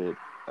also good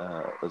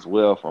as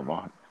well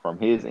from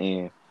his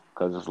end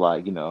because it's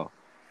like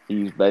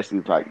he's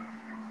basically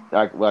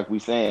like we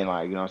saying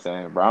like you know what I'm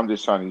saying, bro. I'm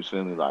just trying to you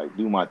feel me like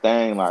do my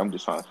thing. Like I'm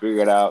just trying to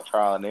figure it out,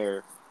 trial and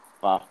error.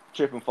 If I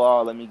trip and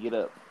fall, let me get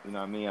up. You know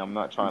what I mean? I'm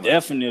not trying to.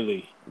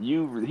 definitely.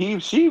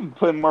 She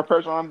putting more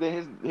pressure on him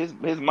than his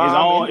His mom and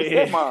own,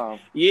 his stepmom.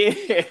 yeah,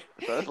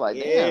 So it's like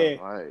damn,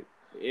 yeah, like.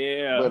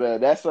 yeah, But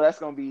that's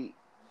gonna be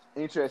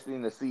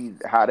interesting to see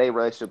how their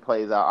relationship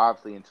plays out.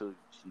 Obviously, until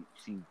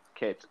she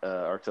catch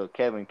or till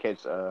Kevin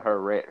catch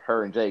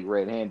her and Jake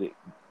red handed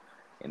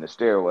in the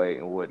stairway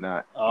and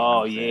whatnot. You know what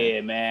Oh I'm saying?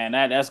 yeah, man,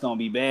 that's gonna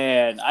be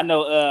bad. I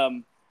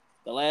know.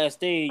 The last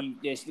thing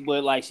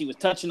that she was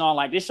touching on,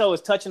 like this show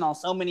is touching on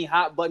so many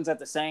hot buttons at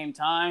the same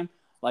time.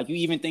 Like you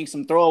even think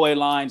some throwaway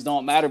lines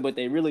don't matter, but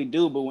they really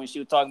do. But when she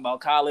was talking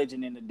about college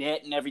and then the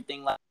debt and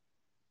everything, like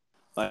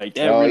that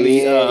Oh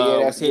really yeah,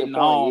 yeah, that's was a good hitting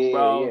point. home, Yeah,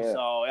 bro. yeah,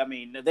 So I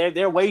mean,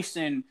 they're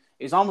wasting.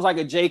 It's almost like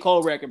a J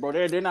Cole record, bro.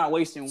 They're not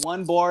wasting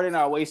one bar. They're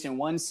not wasting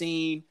one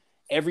scene.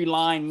 Every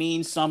line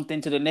means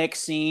something to the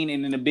next scene,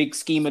 and in the big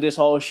scheme of this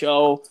whole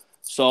show.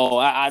 So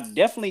I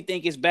definitely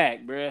think it's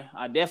back, bro.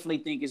 I definitely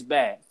think it's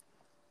back.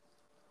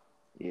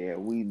 yeah.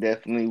 We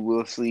definitely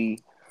will see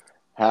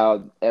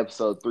how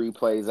episode 3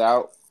 plays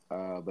out.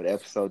 But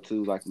episode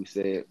 2, like we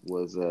said,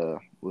 was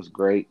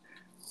great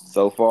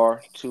so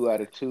far. 2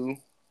 out of 2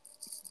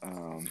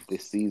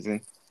 this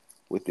season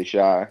with the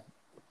shy.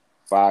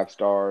 5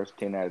 stars,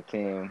 10 out of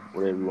 10,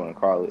 whatever you want to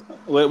call it.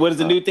 What is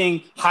the Uh, new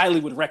thing? Highly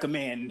would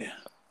recommend.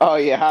 oh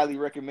yeah, highly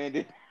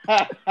recommended.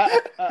 Yeah,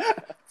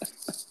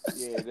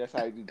 that's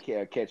how you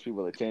catch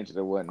people attention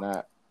or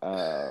whatnot.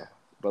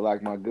 But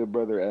like my good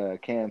brother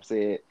Cam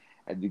said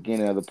at the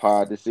beginning of the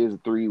pod, this is a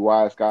Three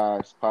Wise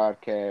Guys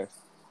podcast.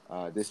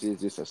 This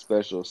is just a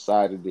special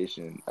side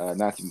edition,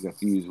 not to be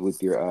confused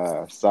with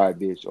your side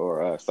bitch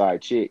or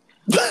side chick.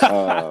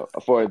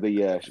 For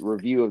the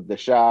review of The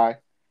Shy.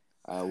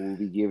 We'll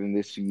be giving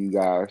this to you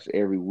guys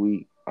every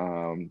week.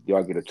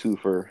 Y'all get a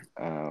twofer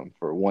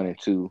for 1 and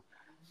 2.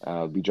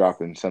 Be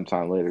dropping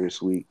sometime later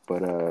this week.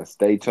 But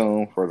stay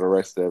tuned for the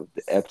rest of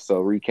the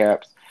episode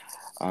recaps.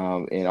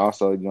 And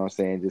also, you know what I'm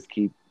saying, just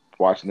keep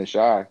watching The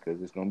Shy because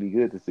it's going to be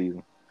good this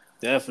season.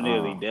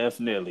 Definitely, Um,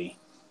 definitely,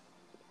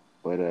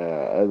 but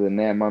other than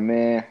that, my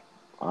man,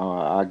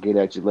 I'll get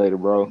at you later,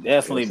 bro.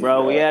 definitely, This is,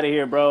 bro. We out of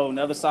here, bro.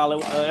 Another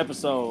solid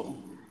episode.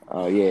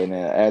 yeah, and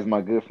as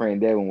my good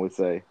friend Devin would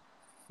say,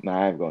 nah,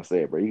 I ain't going to say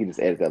it, bro. You can just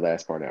edit that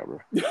last part out, bro.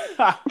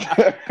 All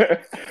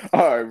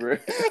All right, bro.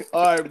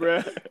 right,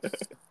 bro.